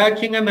y cada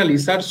quien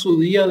analizar su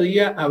día a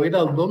día a ver a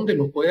dónde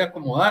lo puede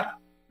acomodar.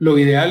 Lo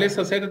ideal es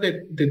hacer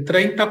de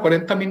 30 a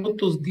 40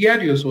 minutos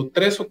diarios o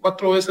 3 o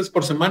 4 veces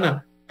por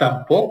semana.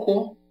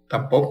 Tampoco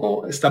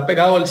está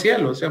pegado al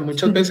cielo. O sea,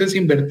 muchas veces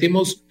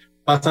invertimos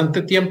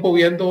bastante tiempo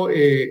viendo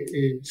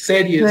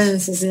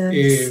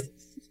series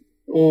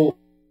o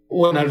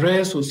en las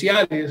redes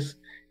sociales.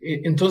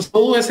 Entonces,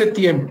 todo ese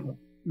tiempo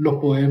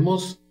lo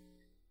podemos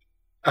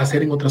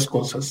hacer en otras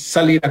cosas.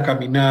 Salir a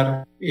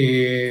caminar,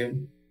 que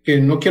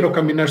no quiero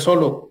caminar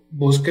solo,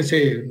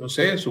 búsquese, no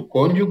sé, su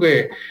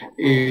cónyuge,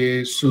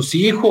 sus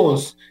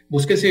hijos,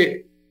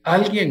 búsquese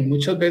alguien.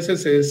 Muchas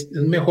veces es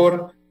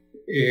mejor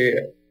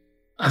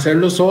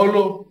hacerlo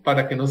solo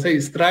para que no se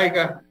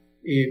distraiga,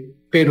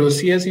 pero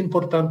sí es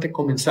importante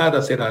comenzar a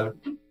hacer algo,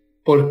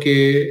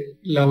 porque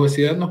la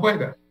obesidad no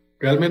juega.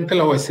 Realmente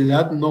la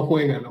obesidad no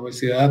juega, la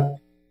obesidad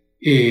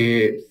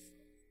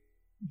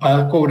va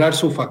a cobrar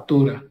su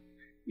factura.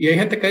 Y hay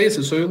gente que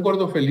dice, soy un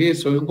gordo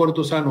feliz, soy un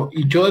gordo sano,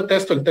 y yo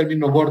detesto el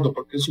término gordo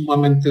porque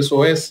sumamente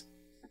eso es.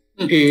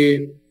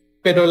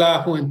 Pero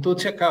la juventud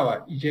se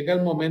acaba y llega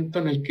el momento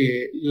en el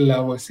que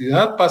la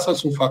obesidad pasa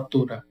su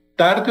factura.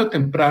 Tarde o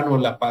temprano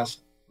la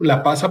pasa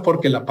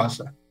porque la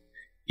pasa.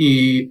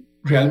 Y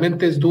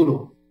realmente es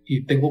duro.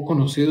 Y tengo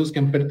conocidos que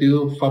han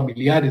perdido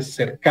familiares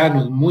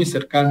cercanos, muy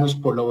cercanos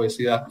por la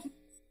obesidad.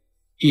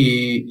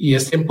 Y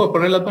es tiempo de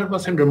poner las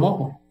barbas en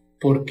remojo,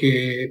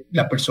 porque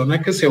la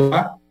persona que se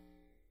va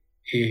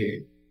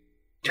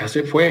ya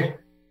se fue.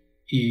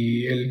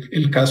 Y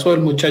el caso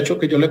del muchacho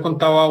que yo le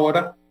contaba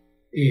ahora,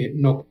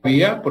 no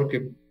cabía,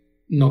 porque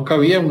no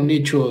cabía un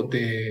nicho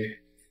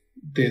de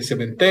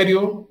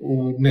cementerio,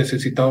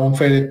 necesitaba un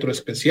féretro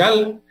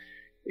especial,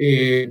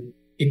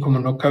 y como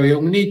no cabía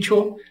un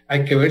nicho,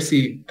 hay que ver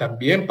si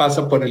también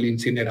pasa por el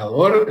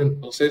incinerador.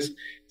 Entonces,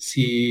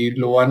 si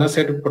lo van a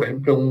hacer, por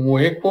ejemplo, un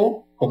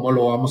hueco, ¿cómo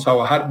lo vamos a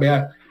bajar?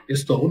 Vea,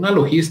 es toda una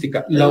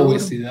logística. La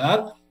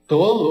obesidad,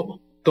 todo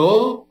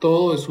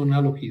es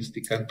una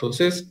logística.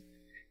 Entonces,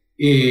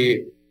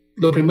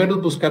 lo primero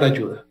es buscar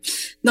ayuda.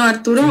 No,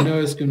 Arturo. Una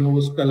vez que uno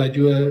busca la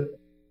ayuda...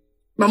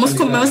 Vamos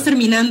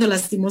terminando,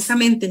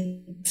 lastimosamente.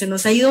 Se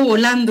nos ha ido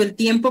volando el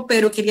tiempo,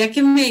 pero quería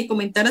que me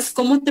comentaras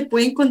cómo te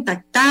pueden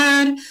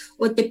contactar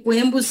o te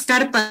pueden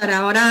buscar para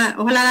ahora,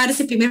 ojalá dar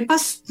ese primer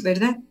paso,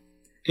 ¿verdad?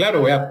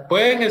 Claro, vea,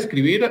 pueden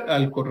escribir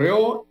al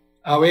correo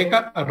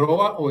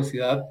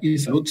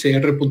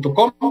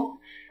avega@obesidadYsaludcr.com.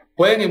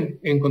 Pueden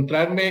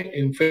encontrarme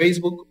en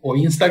Facebook o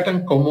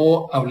Instagram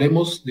como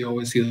Hablemos de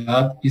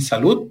Obesidad y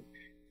Salud,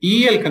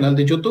 y el canal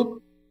de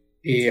YouTube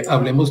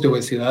Hablemos de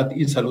Obesidad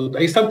y Salud.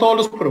 Ahí están todos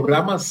los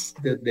programas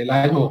desde el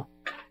año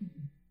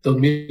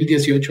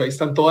 2018, ahí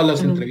están todas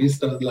las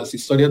entrevistas, las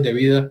historias de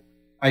vida.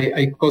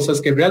 Hay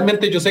cosas que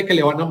realmente yo sé que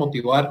le van a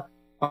motivar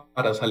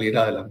para salir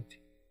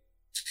adelante.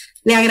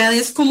 Le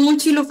agradezco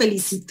mucho y lo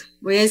felicito.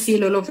 Voy a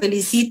decirlo, lo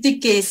felicito y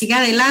que siga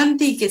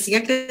adelante y que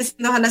siga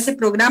creciendo, ojalá ese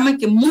programa y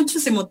que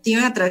muchos se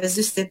motiven a través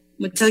de usted.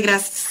 Muchas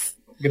gracias.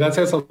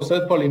 Gracias a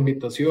usted por la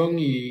invitación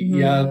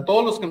y a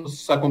todos los que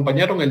nos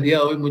acompañaron el día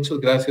de hoy, muchas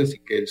gracias y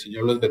que el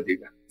Señor les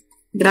bendiga.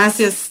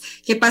 Gracias,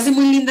 que pasen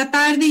muy linda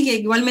tarde y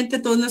igualmente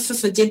a todos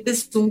nuestros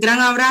oyentes un gran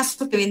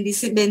abrazo, que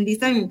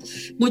bendicen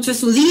mucho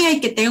su día y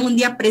que tengan un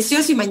día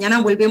precioso y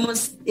mañana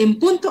volvemos en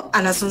punto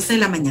a las 11 de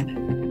la mañana.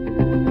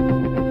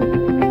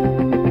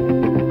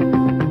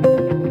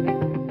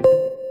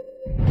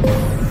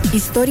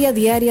 Historia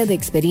diaria de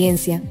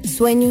experiencia,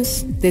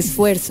 sueños, de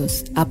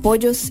esfuerzos,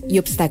 apoyos y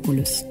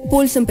obstáculos.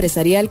 Pulso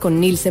Empresarial con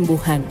Nilsen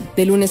Buján,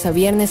 de lunes a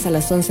viernes a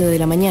las 11 de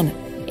la mañana,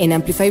 en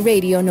Amplify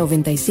Radio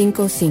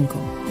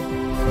 95.5.